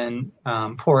stopped in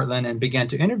Portland and began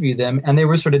to interview them, and they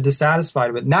were sort of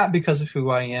dissatisfied with, not because of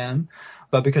who I am,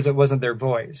 but because it wasn't their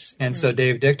voice. And so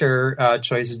Dave Dichter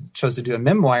chose to do a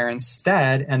memoir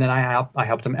instead, and then I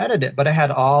helped him edit it. But I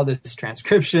had all this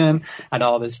transcription and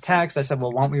all this text. I said,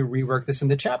 well, why don't we rework this in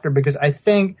the chapter? Because I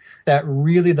think that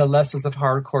really the lessons of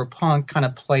hardcore punk kind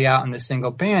of play out in the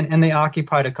single band, and they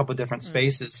occupied a couple different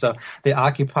spaces. So they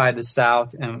occupied the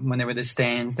South, and when they were the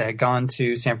Stains, they had gone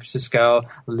to San Francisco,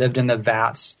 lived in the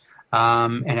Vats,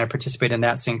 and had participated in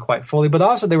that scene quite fully. But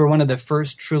also they were one of the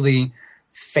first truly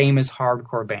famous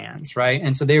hardcore bands, right?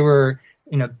 And so they were,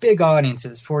 big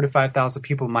audiences, 4,000 to 5,000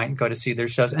 people might go to see their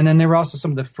shows. And then they were also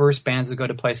some of the first bands to go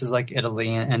to places like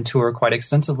Italy and tour quite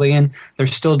extensively, and they're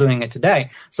still doing it today.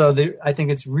 So I think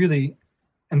it's really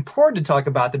important to talk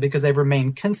about that because they've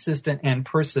remained consistent and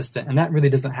persistent, and that really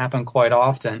doesn't happen quite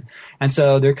often. And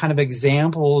so they're kind of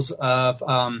examples of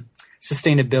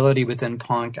sustainability within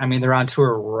punk. I mean, they're on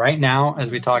tour right now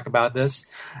as we talk about this,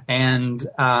 and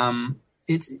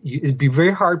it'd be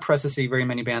very hard pressed to see very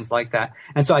many bands like that.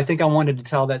 And so I think I wanted to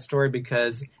tell that story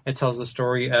because it tells the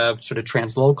story of sort of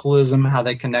translocalism, how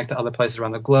they connect to other places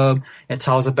around the globe. It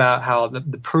tells about how the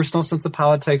personal sense of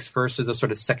politics versus a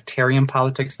sort of sectarian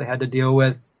politics they had to deal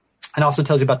with. It also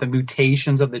tells you about the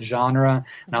mutations of the genre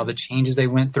and all the changes they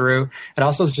went through. It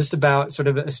also is just about sort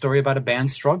of a story about a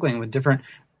band struggling with different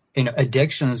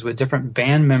addictions, with different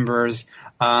band members,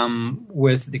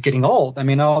 with getting old. I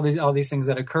mean, all these things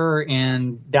that occur,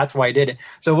 and that's why I did it.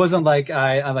 So it wasn't like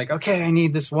I'm like, okay, I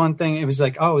need this one thing. It was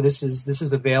like, oh, this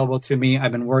is available to me.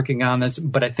 I've been working on this,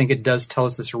 but I think it does tell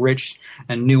us this rich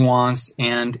and nuanced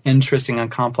and interesting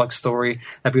and complex story.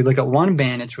 That if we look at one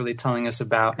band, it's really telling us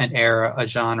about an era, a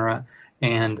genre,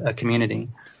 and a community.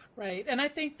 Right. And I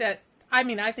think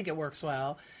it works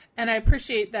well. And I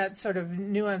appreciate that sort of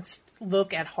nuanced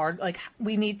look at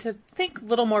we need to think a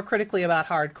little more critically about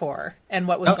hardcore and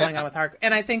what was going on with hardcore.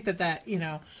 And I think that that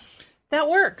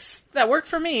works. That worked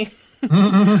for me.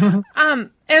 And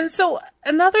so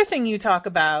another thing you talk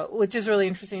about, which is really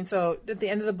interesting. So at the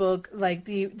end of the book, like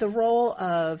the role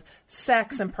of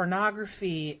sex and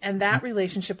pornography and that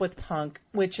relationship with punk,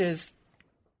 which is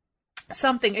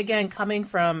something, again, coming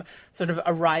from sort of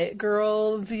a Riot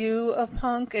Girl view of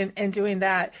punk and doing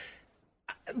that.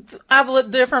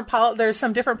 There's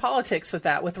some different politics with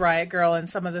that, with Riot Girl and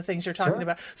some of the things you're talking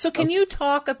about. So can you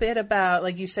talk a bit about,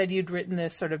 like you said, you'd written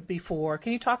this sort of before.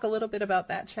 Can you talk a little bit about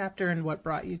that chapter and what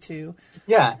brought you to?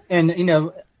 Yeah. And,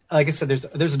 like I said,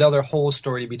 there's another whole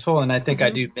story to be told. And I think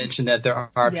I do mention that there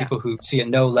are people who see it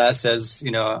no less as,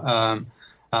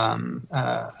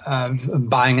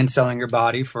 buying and selling your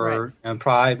body for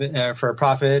for a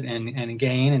profit and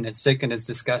gain, and it's sick and it's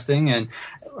disgusting. And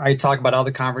I talk about all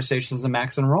the conversations of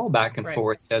Max and Roll back and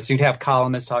forth. So you'd have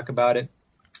columnists talk about it,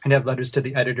 you'd have letters to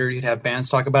the editor, you'd have bands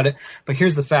talk about it. But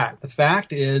here's the fact: the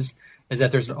fact is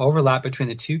that there's an overlap between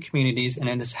the two communities, and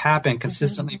it has happened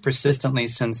consistently, persistently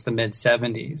since the mid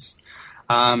 70s.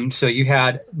 So you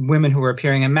had women who were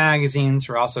appearing in magazines,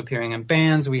 who were also appearing in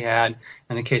bands. We had,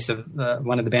 in the case of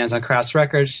one of the bands on Crass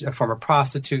Records, a former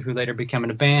prostitute who later became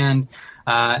in a band.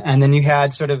 And then you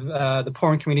had sort of the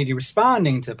porn community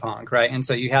responding to punk, right? And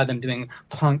so you had them doing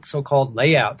punk so-called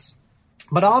layouts.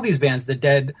 But all these bands, the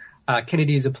Dead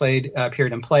Kennedys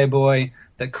appeared in Playboy.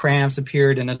 The Cramps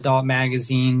appeared in Adult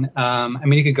Magazine.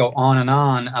 You could go on and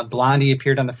on. Blondie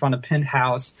appeared on the front of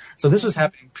Penthouse. So this was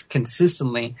happening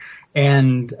consistently.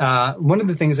 And one of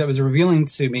the things that was revealing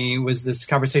to me was this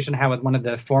conversation I had with one of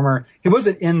the he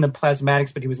wasn't in the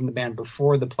Plasmatics, but he was in the band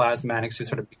before the Plasmatics, who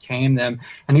sort of became them.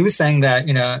 And he was saying that,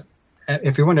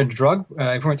 if you weren't if you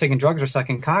weren't taking drugs or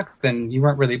sucking cock, then you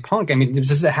weren't really punk. I mean, this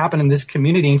just happened in this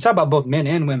community. And he's talking about both men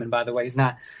and women, by the way. He's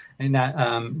not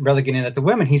relegating it to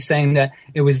women. He's saying that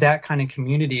it was that kind of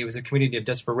community. It was a community of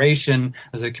desperation.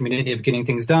 It was a community of getting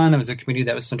things done. It was a community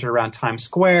that was centered around Times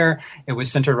Square. It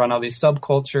was centered around all these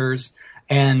subcultures.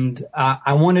 And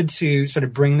I wanted to sort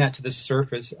of bring that to the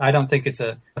surface. I don't think it's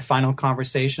a final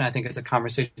conversation. I think it's a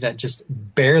conversation that just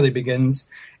barely begins.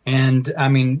 And I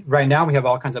mean, right now we have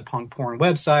all kinds of punk porn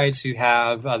websites. You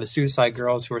have the Suicide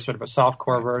Girls, who are sort of a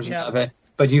softcore version of it.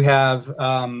 But you have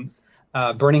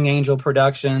Burning Angel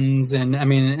Productions, and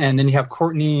then you have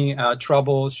Courtney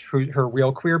Troubles, her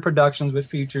Real Queer Productions, which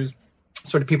features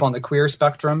sort of people on the queer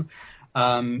spectrum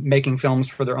making films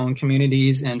for their own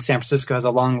communities. And San Francisco has a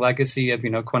long legacy of,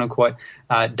 quote unquote,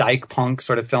 dyke punk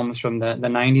sort of films from the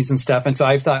 90s and stuff. And so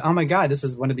I thought, oh my God, this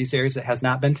is one of these areas that has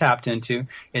not been tapped into.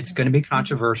 It's going to be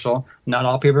controversial. Not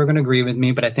all people are going to agree with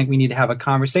me, but I think we need to have a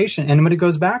conversation. And what it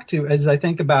goes back to is when I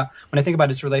think about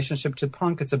its relationship to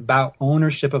punk, it's about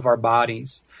ownership of our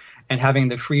bodies and having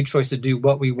the free choice to do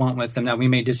what we want with them. Now, we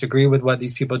may disagree with what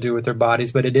these people do with their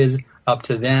bodies, but it is up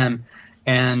to them.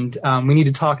 And we need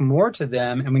to talk more to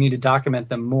them, and we need to document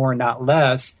them more, not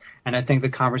less. And I think the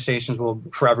conversations will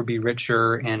forever be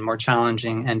richer and more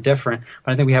challenging and different.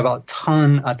 But I think we have a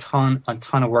ton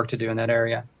of work to do in that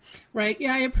area. Right.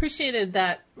 Yeah, I appreciated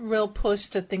that real push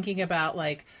to thinking about,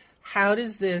 like, how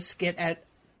does this get at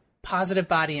positive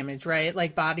body image, right?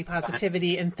 Like body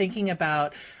positivity, and thinking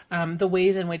about the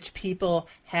ways in which people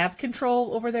have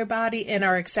control over their body and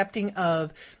are accepting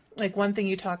of. Like, one thing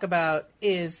you talk about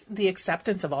is the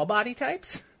acceptance of all body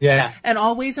types. Yeah. And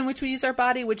all ways in which we use our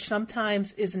body, which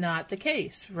sometimes is not the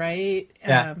case, right?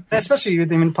 Yeah. Especially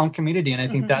within the punk community. And I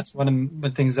think that's one of the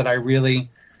things that I really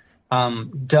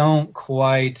don't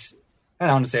quite, I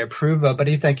don't want to say approve of, but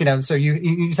you think, so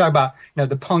you talk about,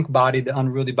 the punk body, the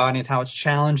unruly body, and how it's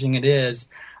challenging it is.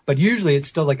 But usually it's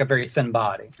still like a very thin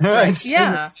body. Right?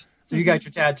 Yeah. So you got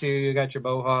your tattoo, you got your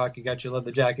mohawk, you got your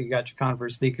leather jacket, you got your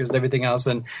Converse sneakers and everything else.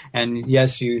 And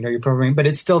yes, you're programming, but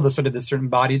it's still the certain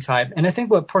body type. And I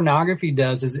think what pornography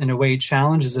does is, in a way,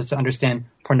 challenges us to understand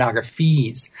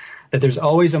pornographies, that there's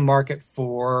always a market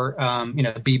for,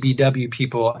 BBW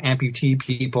people, amputee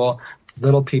people,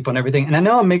 little people and everything. And I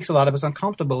know it makes a lot of us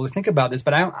uncomfortable to think about this,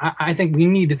 but I think we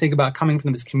need to think about coming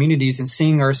from these communities and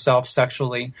seeing ourselves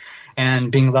sexually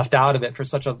and being left out of it for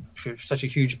such a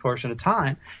huge portion of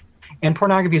time. And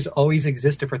pornography has always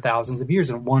existed for thousands of years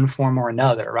in one form or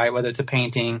another, right? Whether it's a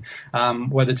painting,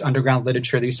 whether it's underground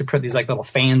literature. They used to print these like little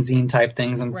fanzine type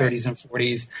things in the 30s and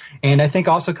 40s. And I think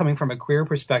also coming from a queer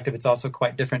perspective, it's also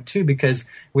quite different too, because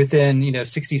within,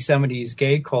 60s, 70s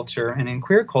gay culture and in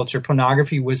queer culture,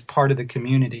 pornography was part of the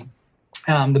community.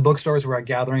 The bookstores were a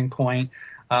gathering point.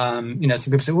 Some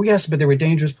people say, well, yes, but there were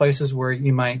dangerous places where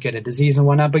you might get a disease and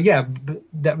whatnot. But yeah,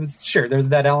 that was sure. There's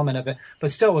that element of it,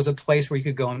 but still it was a place where you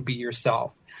could go and be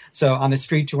yourself. So on the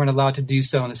streets, you weren't allowed to do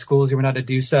so. In the schools, you were not to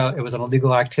do so. It was an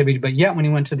illegal activity. But yet when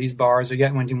you went to these bars, or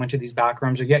yet when you went to these back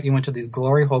rooms, or yet you went to these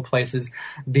glory hole places,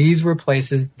 these were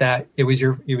places that it was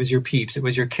your peeps. It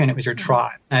was your kin. It was your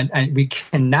tribe. And we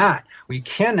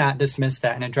cannot dismiss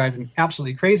that. And it drives me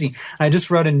absolutely crazy. I just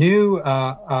wrote a new,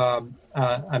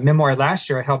 a memoir last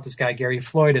year. I helped this guy, Gary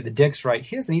Floyd at the Dicks, write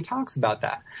his, and he talks about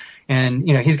that. And,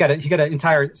 he's got an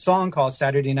entire song called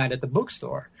Saturday Night at the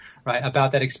Bookstore, right,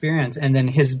 about that experience. And then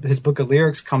his book of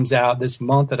lyrics comes out this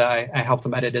month that I helped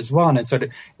him edit as well. And it's sort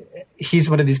of, he's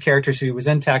one of these characters who was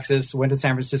in Texas, went to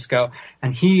San Francisco,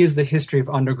 and he is the history of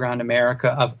underground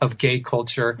America, of gay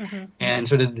culture, and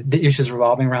sort of the issues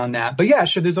revolving around that. But yeah,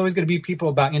 sure, there's always going to be people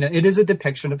about, it is a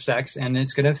depiction of sex, and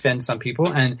it's going to offend some people.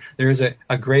 And there's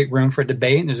a great room for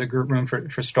debate, and there's a great room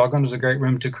for struggle, and there's a great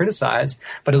room to criticize.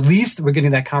 But at least we're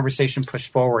getting that conversation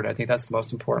pushed forward. I think that's the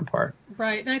most important part.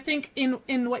 Right. And I think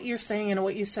in what you're saying and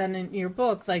what you said in your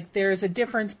book, like, there is a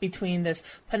difference between this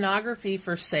pornography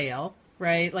for sale,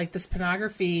 right? Like this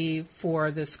pornography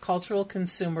for this cultural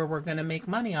consumer, we're going to make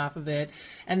money off of it.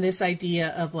 And this idea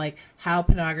of like how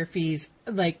pornography's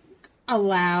like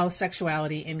allow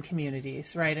sexuality in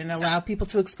communities, right? And allow people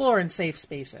to explore in safe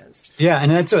spaces. Yeah,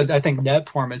 and that's what I think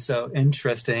NetPorn is so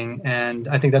interesting. And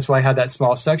I think that's why I had that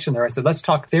small section there. I said, let's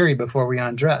talk theory before we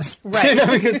undress.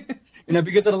 Right.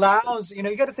 Because it allows,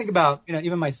 you got to think about,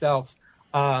 even myself,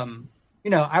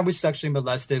 I was sexually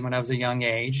molested when I was a young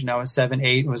age. I was 7,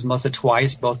 8, was molested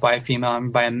twice, both by a female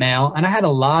and by a male. And I had a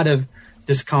lot of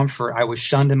discomfort. I was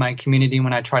shunned in my community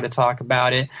when I tried to talk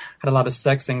about it, had a lot of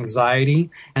sex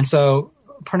anxiety. And so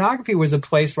pornography was a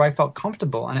place where I felt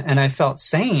comfortable and I felt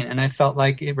sane, and I felt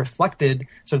like it reflected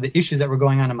sort of the issues that were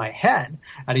going on in my head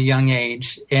at a young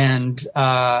age. And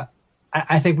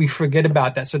I think we forget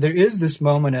about that. So there is this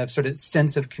moment of sort of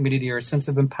sense of community or a sense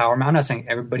of empowerment. I'm not saying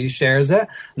everybody shares it.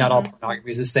 Not all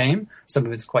pornography is the same. Some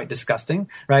of it's quite disgusting,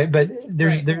 right? But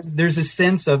there's a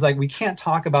sense of like we can't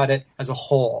talk about it as a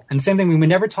whole. And the same thing, we would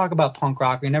never talk about punk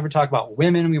rock. We would never talk about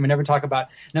women. We would never talk about,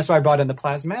 and that's why I brought in the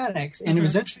Plasmatics. And it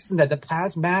was interesting that the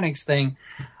Plasmatics thing,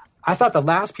 I thought the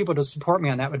last people to support me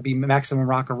on that would be Maximum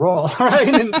Rock and Roll,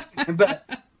 right? But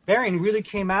Marion really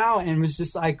came out and was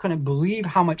just, I couldn't believe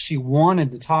how much she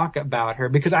wanted to talk about her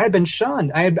because I had been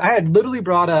shunned. I had literally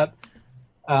brought up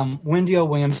Wendy L.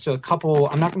 Williams to a couple,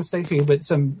 I'm not going to say who, but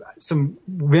some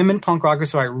women punk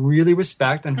rockers who I really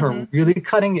respect and who are really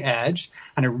cutting edge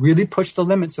and have really pushed the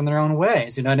limits in their own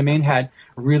ways. You know what I mean? Had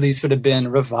really sort of been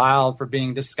reviled for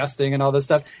being disgusting and all this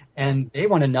stuff. And they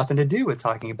wanted nothing to do with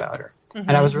talking about her.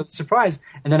 And I was really surprised.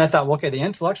 And then I thought, well, okay, the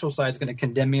intellectual side is going to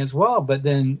condemn me as well. But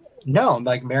then, no,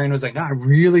 like Marion was like, no, I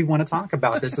really want to talk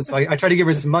about this. And so I try to give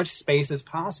her as much space as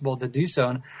possible to do so.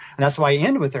 And that's why I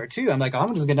end with her, too. I'm like,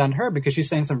 I'm just going to end her because she's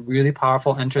saying some really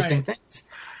powerful, interesting things.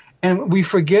 And we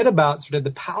forget about sort of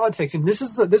the politics. And this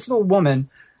is a woman,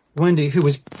 Wendy,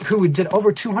 who did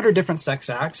over 200 different sex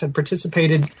acts, had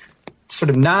participated sort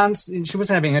of she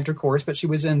wasn't having intercourse, but she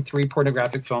was in 3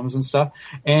 pornographic films and stuff,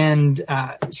 and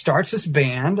starts this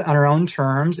band on her own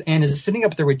terms and is sitting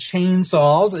up there with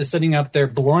chainsaws, is sitting up there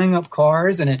blowing up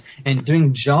cars and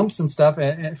doing jumps and stuff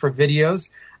for videos,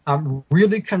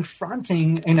 really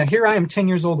confronting, here I am 10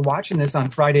 years old watching this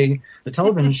on Friday, the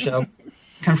television show,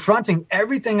 confronting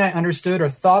everything I understood or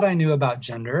thought I knew about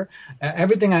gender,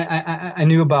 everything I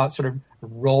knew about sort of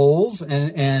roles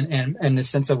and the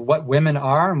sense of what women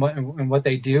are and what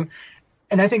they do.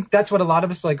 And I think that's what a lot of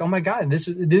us are like, oh my God, this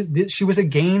she was a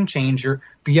game changer.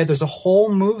 But yet there's a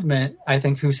whole movement, I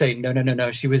think, who say,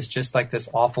 no, she was just like this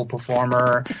awful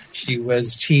performer. She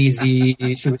was cheesy.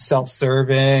 She was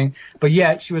self-serving. But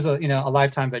yet she was a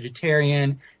lifetime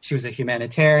vegetarian. She was a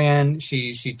humanitarian.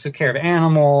 She took care of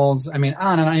animals. I mean,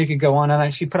 on and on. You could go on and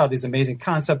on. She put out these amazing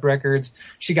concept records.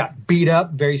 She got beat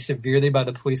up very severely by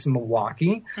the police in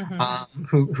Milwaukee,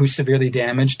 who severely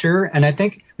damaged her. And I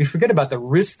think we forget about the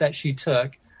risk that she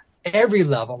took every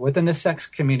level within the sex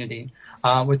community,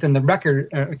 within the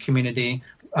record community,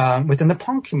 within the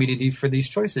punk community for these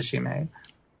choices she made.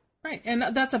 Right. And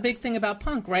that's a big thing about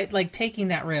punk, right? Like taking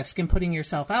that risk and putting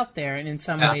yourself out there. And in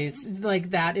some ways,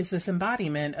 like that is this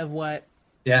embodiment of what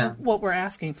we're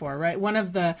asking for, right? One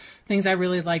of the things I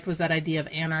really liked was that idea of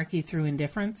anarchy through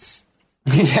indifference.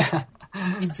 Yeah.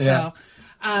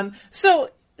 So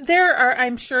there are,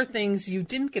 I'm sure, things you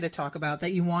didn't get to talk about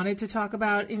that you wanted to talk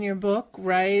about in your book,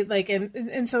 right? Like,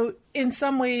 and so in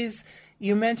some ways,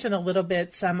 you mentioned a little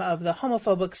bit some of the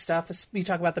homophobic stuff. You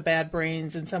talk about the bad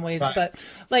brains in some ways, but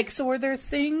like, so were there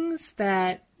things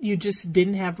that you just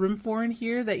didn't have room for in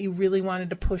here that you really wanted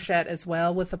to push at as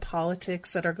well with the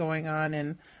politics that are going on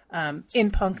in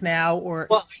punk now? Or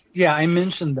I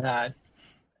mentioned that.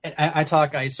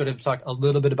 I sort of talk a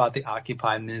little bit about the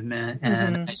Occupy movement,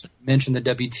 and I sort of mentioned the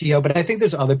WTO, but I think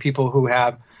there's other people who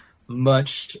have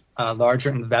much larger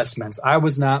investments. I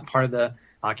was not part of the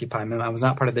Occupy movement. I was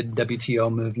not part of the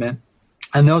WTO movement.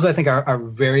 And those, I think, are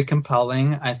very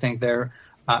compelling. I think they're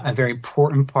a very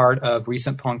important part of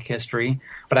recent punk history.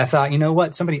 But I thought, you know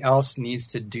what? Somebody else needs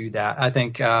to do that. I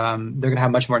think they're going to have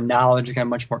much more knowledge. They're going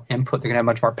to have much more input. They're going to have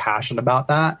much more passion about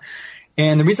that.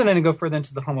 And the reason I didn't go further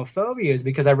into the homophobia is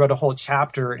because I wrote a whole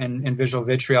chapter in Visual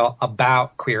Vitriol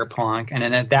about queer punk. And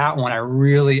in that one, I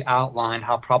really outlined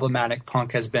how problematic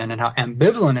punk has been and how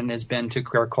ambivalent it has been to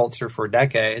queer culture for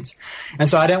decades. And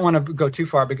so I didn't want to go too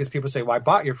far because people say, well, I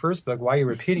bought your first book. Why are you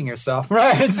repeating yourself?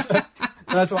 Right. So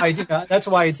that's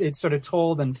why it's sort of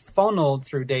told and funneled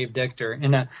through Dave Dichter.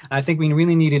 And I think we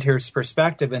really needed his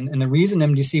perspective. And the reason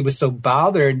MDC was so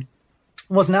bothered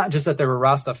was not just that they were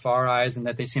Rastafaris and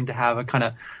that they seemed to have a kind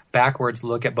of backwards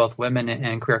look at both women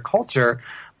and queer culture,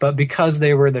 but because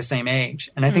they were the same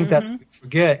age. And I think that's what we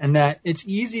forget, and that it's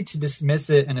easy to dismiss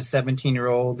it in a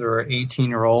 17-year-old or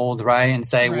 18-year-old, right? And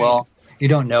say, well, you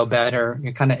don't know better,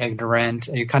 you're kind of ignorant,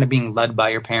 you're kind of being led by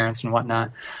your parents and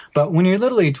whatnot. But when you're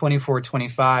literally 24,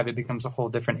 25, it becomes a whole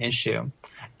different issue.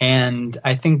 And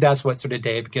I think that's what sort of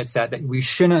Dave gets at, that we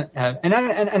shouldn't have.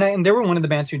 And they were one of the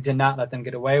bands who did not let them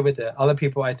get away with it. Other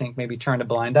people, I think, maybe turned a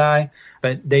blind eye,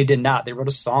 but they did not. They wrote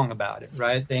a song about it,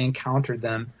 right? They encountered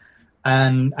them.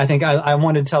 And I think I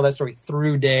wanted to tell that story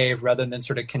through Dave rather than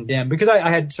sort of condemn, because I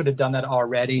had sort of done that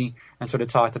already and sort of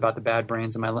talked about the Bad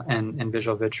Brains and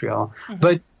Visual Vitriol. Mm-hmm.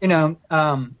 But,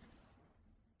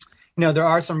 there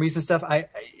are some recent stuff.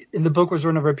 In the book was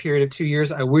written over a period of 2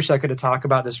 years. I wish I could have talked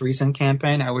about this recent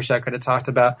campaign. I wish I could have talked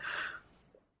about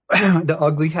the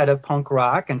ugly head of punk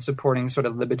rock and supporting sort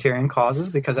of libertarian causes,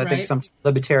 because I think some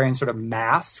libertarians sort of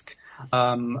mask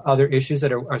other issues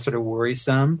that are sort of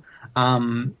worrisome.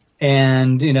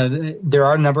 And, there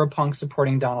are a number of punks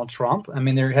supporting Donald Trump. I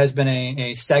mean, there has been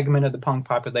a segment of the punk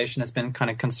population that's been kind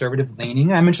of conservative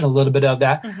leaning. I mentioned a little bit of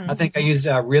that. Mm-hmm. I think I used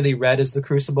Really Red as the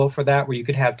crucible for that, where you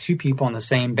could have two people in the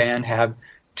same band have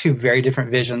two very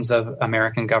different visions of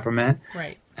American government.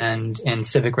 Right. And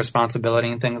civic responsibility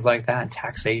and things like that, and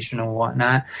taxation and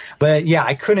whatnot. But yeah,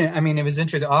 I couldn't. I mean, it was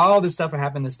interesting. All this stuff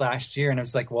happened this last year, and it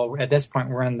was like, well, at this point,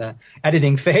 we're in the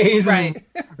editing phase, right?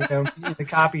 And, the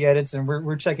copy edits, and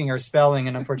we're checking our spelling,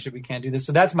 and unfortunately, we can't do this.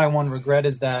 So that's my one regret,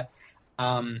 is that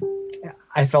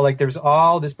I felt like there's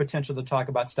all this potential to talk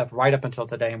about stuff right up until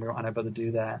today, and we were unable to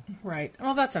do that. Right.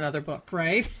 Well, that's another book,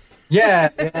 right? Yeah.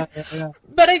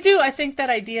 But I think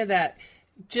that idea that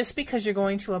just because you're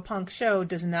going to a punk show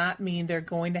does not mean they're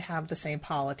going to have the same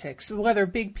politics, whether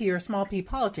big P or small p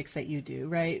politics that you do,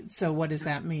 right? So what does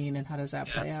that mean, and how does that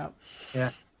play out?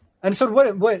 Yeah. And so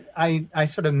what I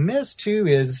sort of miss too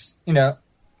is,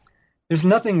 there's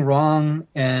nothing wrong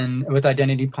with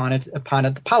identity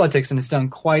politics, and it's done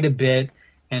quite a bit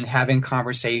in having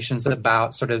conversations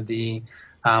about sort of the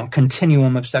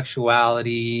continuum of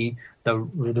sexuality, the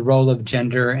role of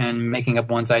gender and making up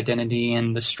one's identity,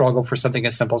 and the struggle for something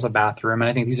as simple as a bathroom. And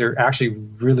I think these are actually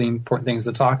really important things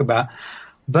to talk about.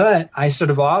 But I sort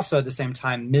of also at the same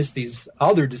time miss these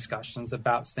other discussions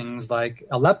about things like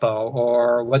Aleppo,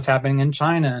 or what's happening in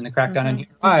China and the crackdown on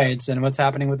human rights, and what's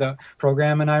happening with the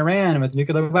program in Iran with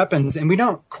nuclear weapons. And we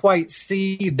don't quite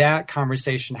see that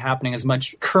conversation happening as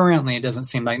much currently, it doesn't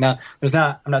seem like. Now,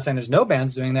 I'm not saying there's no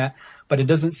bands doing that, but it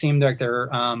doesn't seem like they're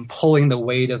pulling the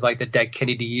weight of like the Dead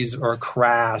Kennedys or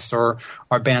Crass or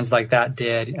bands like that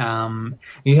did.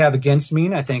 You have Against Me,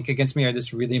 and I think Against Me are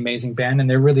this really amazing band, and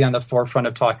they're really on the forefront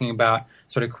of talking about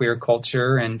sort of queer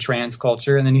culture and trans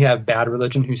culture. And then you have Bad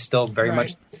Religion, who's still very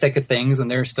much thick of things,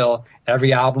 and they're still,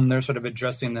 every album, they're sort of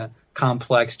addressing the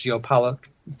complex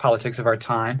geopolitics of our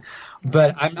time.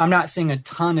 But I'm not seeing a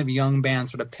ton of young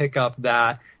bands sort of pick up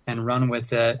that and run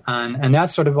with it, and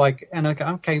that's sort of like, and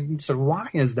okay, so why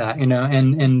is that,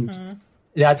 and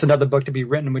that's another book to be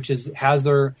written, which is is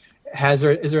there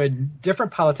a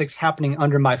different politics happening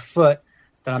under my foot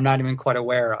that I'm not even quite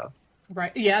aware of?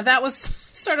 Right. Yeah, that was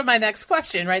sort of my next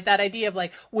question, right? That idea of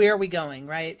like, where are we going,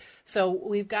 right? So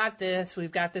we've got this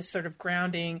sort of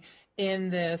grounding in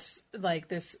this, like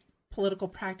this political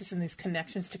practice and these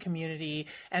connections to community.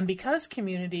 And because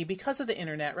of the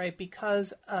internet, right?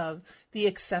 Because of the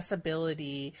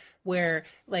accessibility, where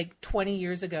like 20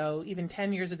 years ago, even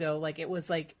 10 years ago, like it was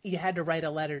like you had to write a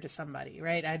letter to somebody,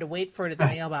 right? I had to wait for it at the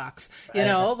mailbox,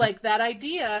 like that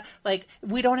idea, like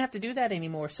we don't have to do that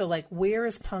anymore. So like, where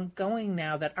is punk going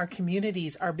now that our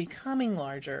communities are becoming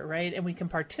larger, right? And we can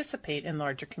participate in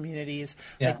larger communities.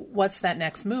 Yeah. Like what's that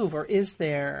next move? Or is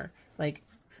there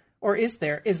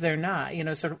not,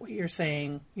 sort of what you're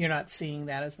saying, you're not seeing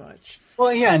that as much.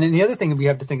 Well, yeah. And then the other thing we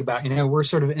have to think about, we're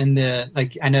sort of in the,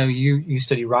 like, I know you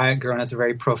study Riot Girl, and it's a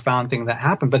very profound thing that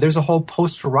happened, but there's a whole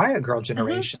post-Riot Girl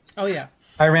generation. Mm-hmm. Oh, yeah.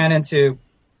 I ran into,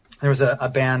 there was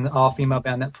a band, all-female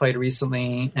band that played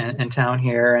recently in town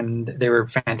here, and they were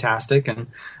fantastic. And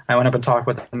I went up and talked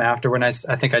with them after, when I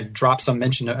think I dropped some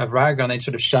mention of Riot Girl, and they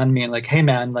sort of shunned me and like, hey,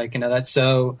 man, like, that's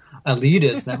so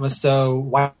elitist. That was so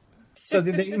wild. So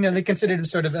they considered it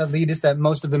sort of elitist, that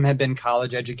most of them had been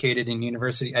college educated and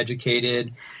university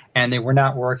educated, and they were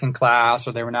not working class,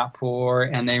 or they were not poor,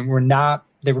 and they were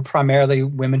primarily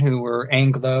women who were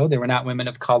Anglo. They were not women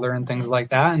of color and things like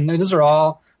that. And those are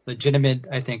all legitimate,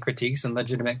 I think, critiques and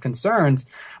legitimate concerns.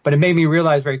 But it made me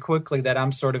realize very quickly that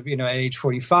I'm sort of, at age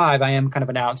 45, I am kind of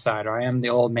an outsider. I am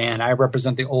the old man. I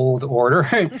represent the old order,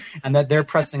 and that they're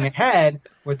pressing ahead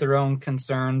with their own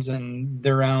concerns and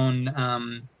their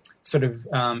own sort of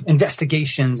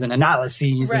investigations and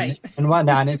analyses and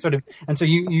whatnot, and so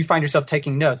you find yourself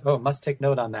taking notes. Oh, must take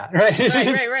note on that, right?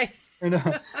 Right.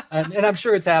 And I'm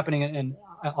sure it's happening in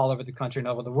all over the country and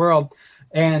all over the world.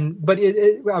 But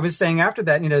I was saying after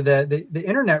that, the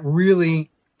internet really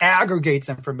aggregates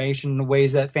information in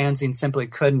ways that fanzines simply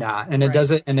could not, and it does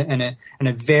it in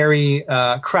a very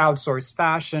crowdsourced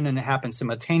fashion, and it happens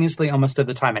simultaneously almost at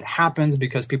the time it happens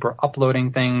because people are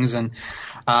uploading things, and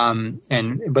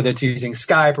whether it's using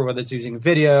Skype or whether it's using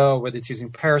video, whether it's using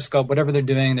Periscope, whatever they're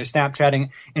doing, they're Snapchatting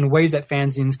in ways that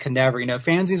fanzines could never.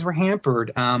 Fanzines were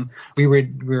hampered.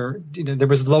 There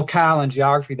was locale and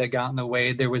geography that got in the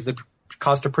way. There was the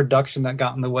cost of production that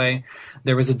got in the way.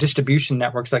 There was a distribution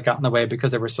networks that got in the way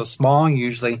because they were so small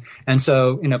usually. And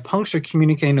so, punks are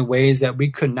communicating in ways that we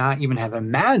could not even have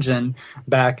imagined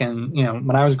back in,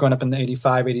 when I was growing up in the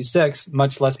 85, 86,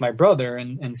 much less my brother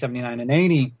in 79 and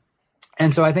 80.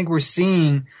 And so I think we're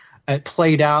seeing it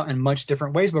played out in much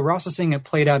different ways, but we're also seeing it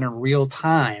played out in real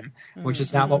time, which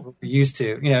is not what we're used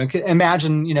to.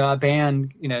 Imagine, a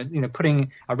band,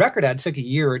 putting a record out. It took a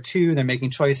year or two. They're making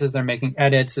choices. They're making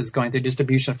edits. It's going through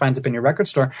distribution, finds up in your record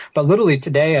store. But literally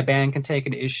today, a band can take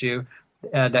an issue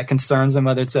that concerns them,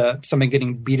 whether it's somebody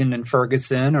getting beaten in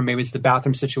Ferguson, or maybe it's the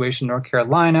bathroom situation in North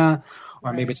Carolina,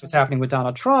 or maybe it's what's happening with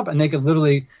Donald Trump, and they could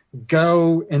literally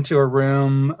go into a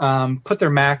room, put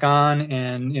their Mac on,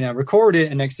 and record it,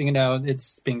 and next thing you know,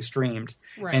 it's being streamed.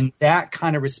 Right. And that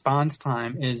kind of response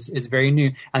time is very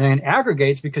new, and then it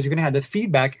aggregates because you're going to have the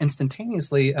feedback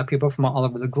instantaneously of people from all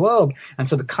over the globe, and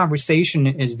so the conversation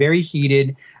is very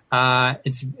heated.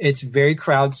 It's very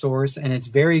crowdsourced, and it's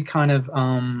very kind of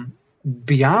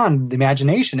beyond the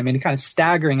imagination. I mean, it's kind of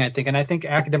staggering, I think. And I think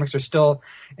academics are still,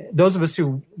 those of us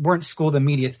who weren't schooled in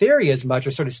media theory as much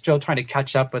are sort of still trying to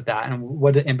catch up with that and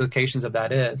what the implications of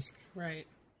that is. Right.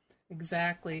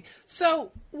 Exactly.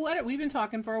 So we've been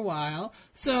talking for a while.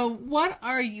 So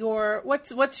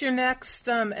what's your next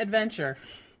adventure?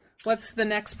 What's the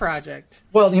next project?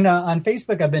 Well, on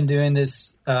Facebook, I've been doing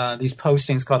these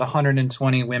postings called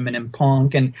 120 Women in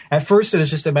Punk. And at first, it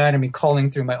was just about me calling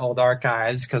through my old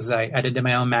archives because I edited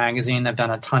my own magazine. I've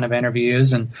done a ton of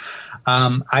interviews. And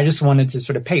I just wanted to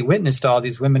sort of pay witness to all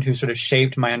these women who sort of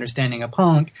shaped my understanding of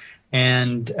punk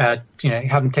and,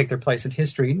 have them take their place in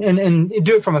history and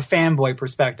do it from a fanboy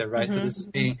perspective, right? Mm-hmm. So this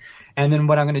is me. And then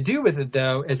what I'm going to do with it,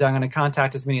 though, is I'm going to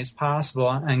contact as many as possible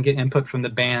and get input from the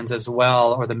bands as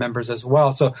well, or the members as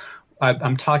well. So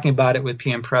I'm talking about it with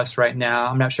PM Press right now.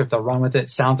 I'm not sure if they'll run with it. It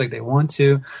sounds like they want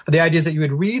to. But the idea is that you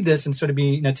would read this and sort of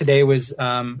be, today was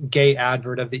Gay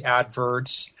Advert of the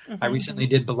Adverts. Mm-hmm. I recently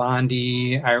did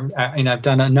Blondie. I've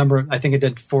done a number. I think I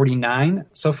did 49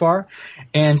 so far.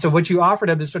 And so what you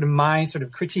offered up is sort of my sort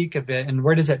of critique of it, and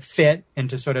where does it fit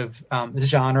into sort of the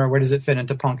genre? Where does it fit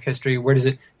into punk history? Where does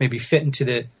it maybe fit into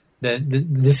the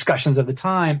discussions of the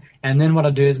time? And then what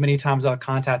I'll do is many times I'll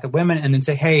contact the women and then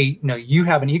say, hey, you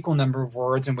have an equal number of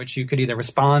words in which you could either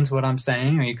respond to what I'm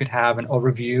saying, or you could have an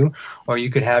overview, or you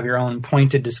could have your own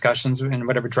pointed discussions in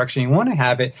whatever direction you want to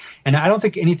have it. And I don't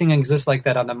think anything exists like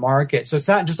that on the market. So it's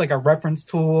not just like a reference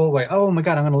tool where, oh my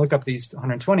God, I'm going to look up these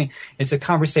 120. It's a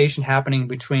conversation happening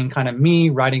between kind of me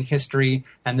writing history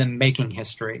and then making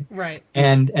history. Right.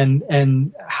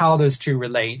 And how those two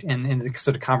relate and the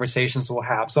sort of conversations we'll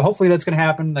have. So hopefully that's going to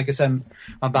happen. Like I said, I'm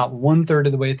about 1/3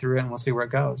 of the way through it, and we'll see where it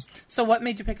goes. So what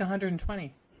made you pick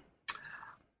 120?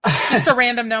 Just a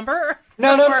random number?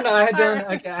 No.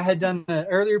 I had done an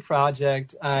earlier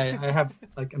project. I have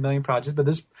like a million projects, but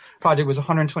this project was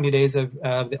 120 days of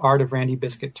the art of Randy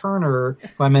Biscuit Turner,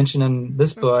 who I mentioned in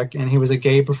this book, and he was a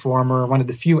gay performer, one of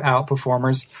the few out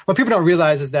performers. What people don't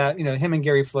realize is that him and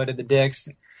Gary Floyd of the Dicks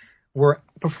were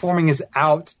performing as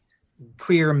out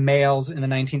queer males in the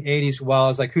 1980s, while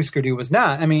as like Husker Du was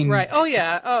not. I mean, right? Oh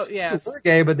yeah. They were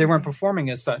gay, but they weren't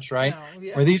performing as such, right? No,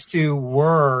 yeah. Where these two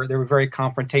were, they were very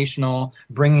confrontational,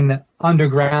 bringing the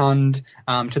underground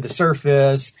to the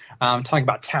surface, talking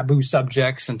about taboo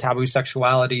subjects and taboo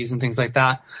sexualities and things like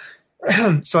that.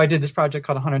 So I did this project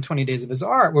called 120 Days of His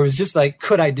Art, where it was just like,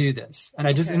 could I do this? And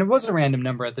and it was a random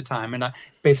number at the time. And I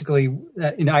basically,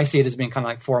 I see it as being kind of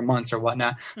like 4 months or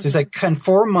whatnot. So it's like, in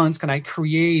 4 months, can I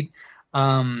create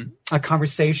a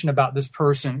conversation about this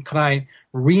person? Could I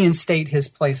reinstate his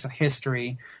place in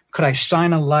history? Could I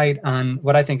shine a light on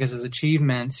what I think is his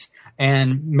achievements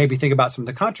and maybe think about some of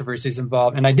the controversies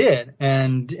involved? And I did.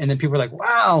 And then people were like,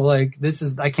 wow, like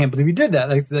I can't believe you did that.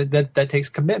 Like that takes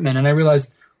commitment. And I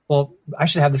realized, well, I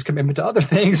should have this commitment to other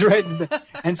things, right?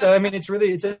 And so, I mean, it's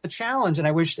a challenge. And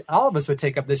I wish all of us would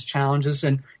take up this challenge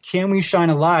and can we shine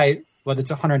a light, whether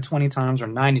it's 120 times or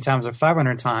 90 times or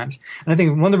 500 times. And I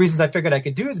think one of the reasons I figured I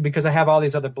could do it is because I have all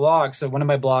these other blogs. So one of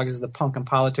my blogs is the Punk and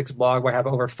Politics blog, where I have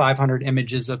over 500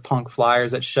 images of punk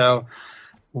flyers that show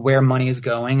where money is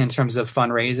going in terms of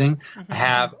fundraising. Mm-hmm. I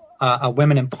have a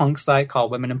women in punk site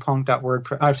called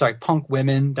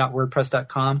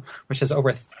punkwomen.wordpress.com, which has over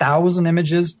 1,000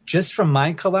 images just from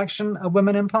my collection of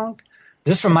women in punk.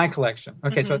 Just from my collection.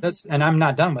 Okay, so and I'm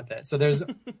not done with it. So there's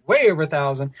way over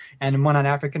 1,000, and one on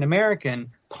African American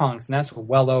punks, and that's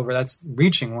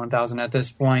reaching 1,000 at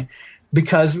this point,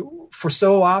 because for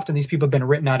so often these people have been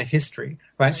written out of history,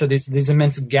 right? So these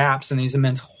immense gaps and these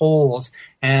immense holes,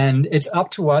 and it's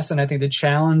up to us. And I think the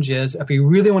challenge is, if we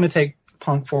really want to take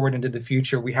punk forward into the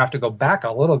future, we have to go back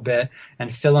a little bit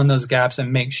and fill in those gaps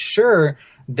and make sure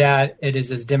that it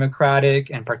is as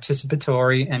democratic and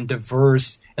participatory and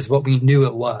diverse as what we knew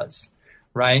it was,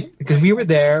 right? Because we were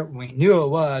there, we knew it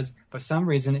was, but for some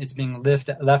reason it's being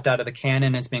left out of the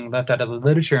canon, it's being left out of the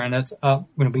literature, and it's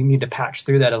we need to patch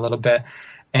through that a little bit.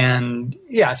 And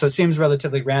yeah, so it seems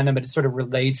relatively random, but it sort of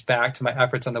relates back to my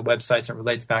efforts on the websites and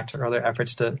relates back to earlier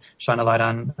efforts to shine a light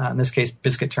on, in this case,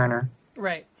 Biscuit Turner.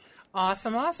 Right.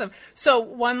 Awesome. So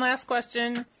one last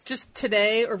question, just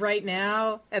today or right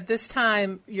now, at this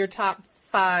time, your top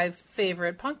 5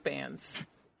 favorite punk bands.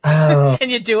 Oh. Can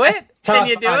you do it? Can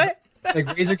you do it?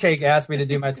 Like Razor Cake asked me to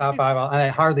do my top 5, and I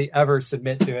hardly ever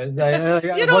submit to it.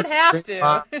 You don't have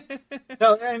to.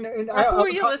 No, who are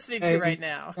you listening to right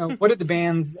now? What are the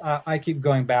bands I keep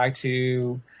going back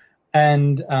to?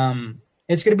 And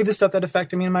it's going to be the stuff that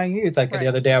affected me in my youth. Like the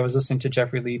other day, I was listening to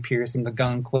Jeffrey Lee Pierce and the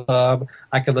Gun Club.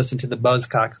 I could listen to the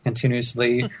Buzzcocks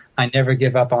continuously. I never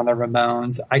give up on the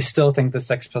Ramones. I still think the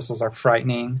Sex Pistols are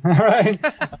frightening. Right?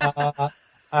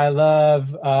 I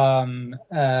love the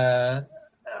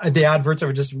adverts.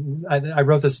 I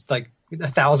wrote this like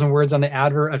 1,000 words on the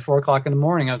advert at 4:00 in the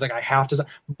morning. I was like, I have to.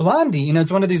 Blondie,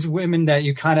 it's one of these women that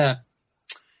you kind of.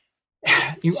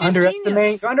 You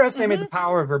underestimate the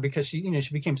power of her, because she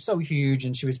became so huge,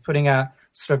 and she was putting out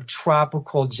sort of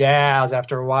tropical jazz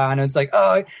after a while. And it's like,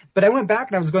 but I went back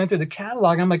and I was going through the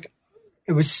catalog, and I'm like,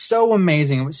 it was so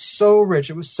amazing. It was so rich.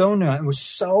 It was so new. It was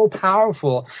so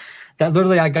powerful that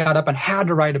literally I got up and had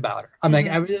to write about her. I'm like,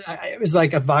 it was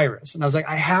like a virus. And I was like,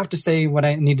 I have to say what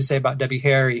I need to say about Debbie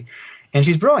Harry. And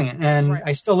she's brilliant. And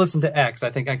I still listen to X.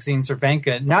 I think Exene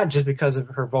Cervenka, not just because of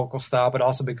her vocal style, but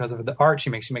also because of the art she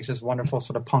makes. She makes this wonderful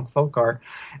sort of punk folk art.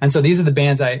 And so these are the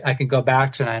bands I can go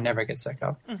back to and I never get sick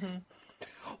of. Mm-hmm.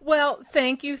 Well,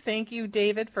 thank you,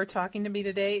 David, for talking to me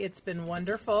today. It's been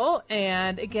wonderful.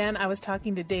 And again, I was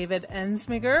talking to David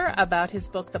Ensminger about his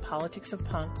book, The Politics of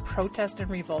Punk, Protest and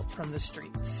Revolt from the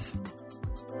Streets.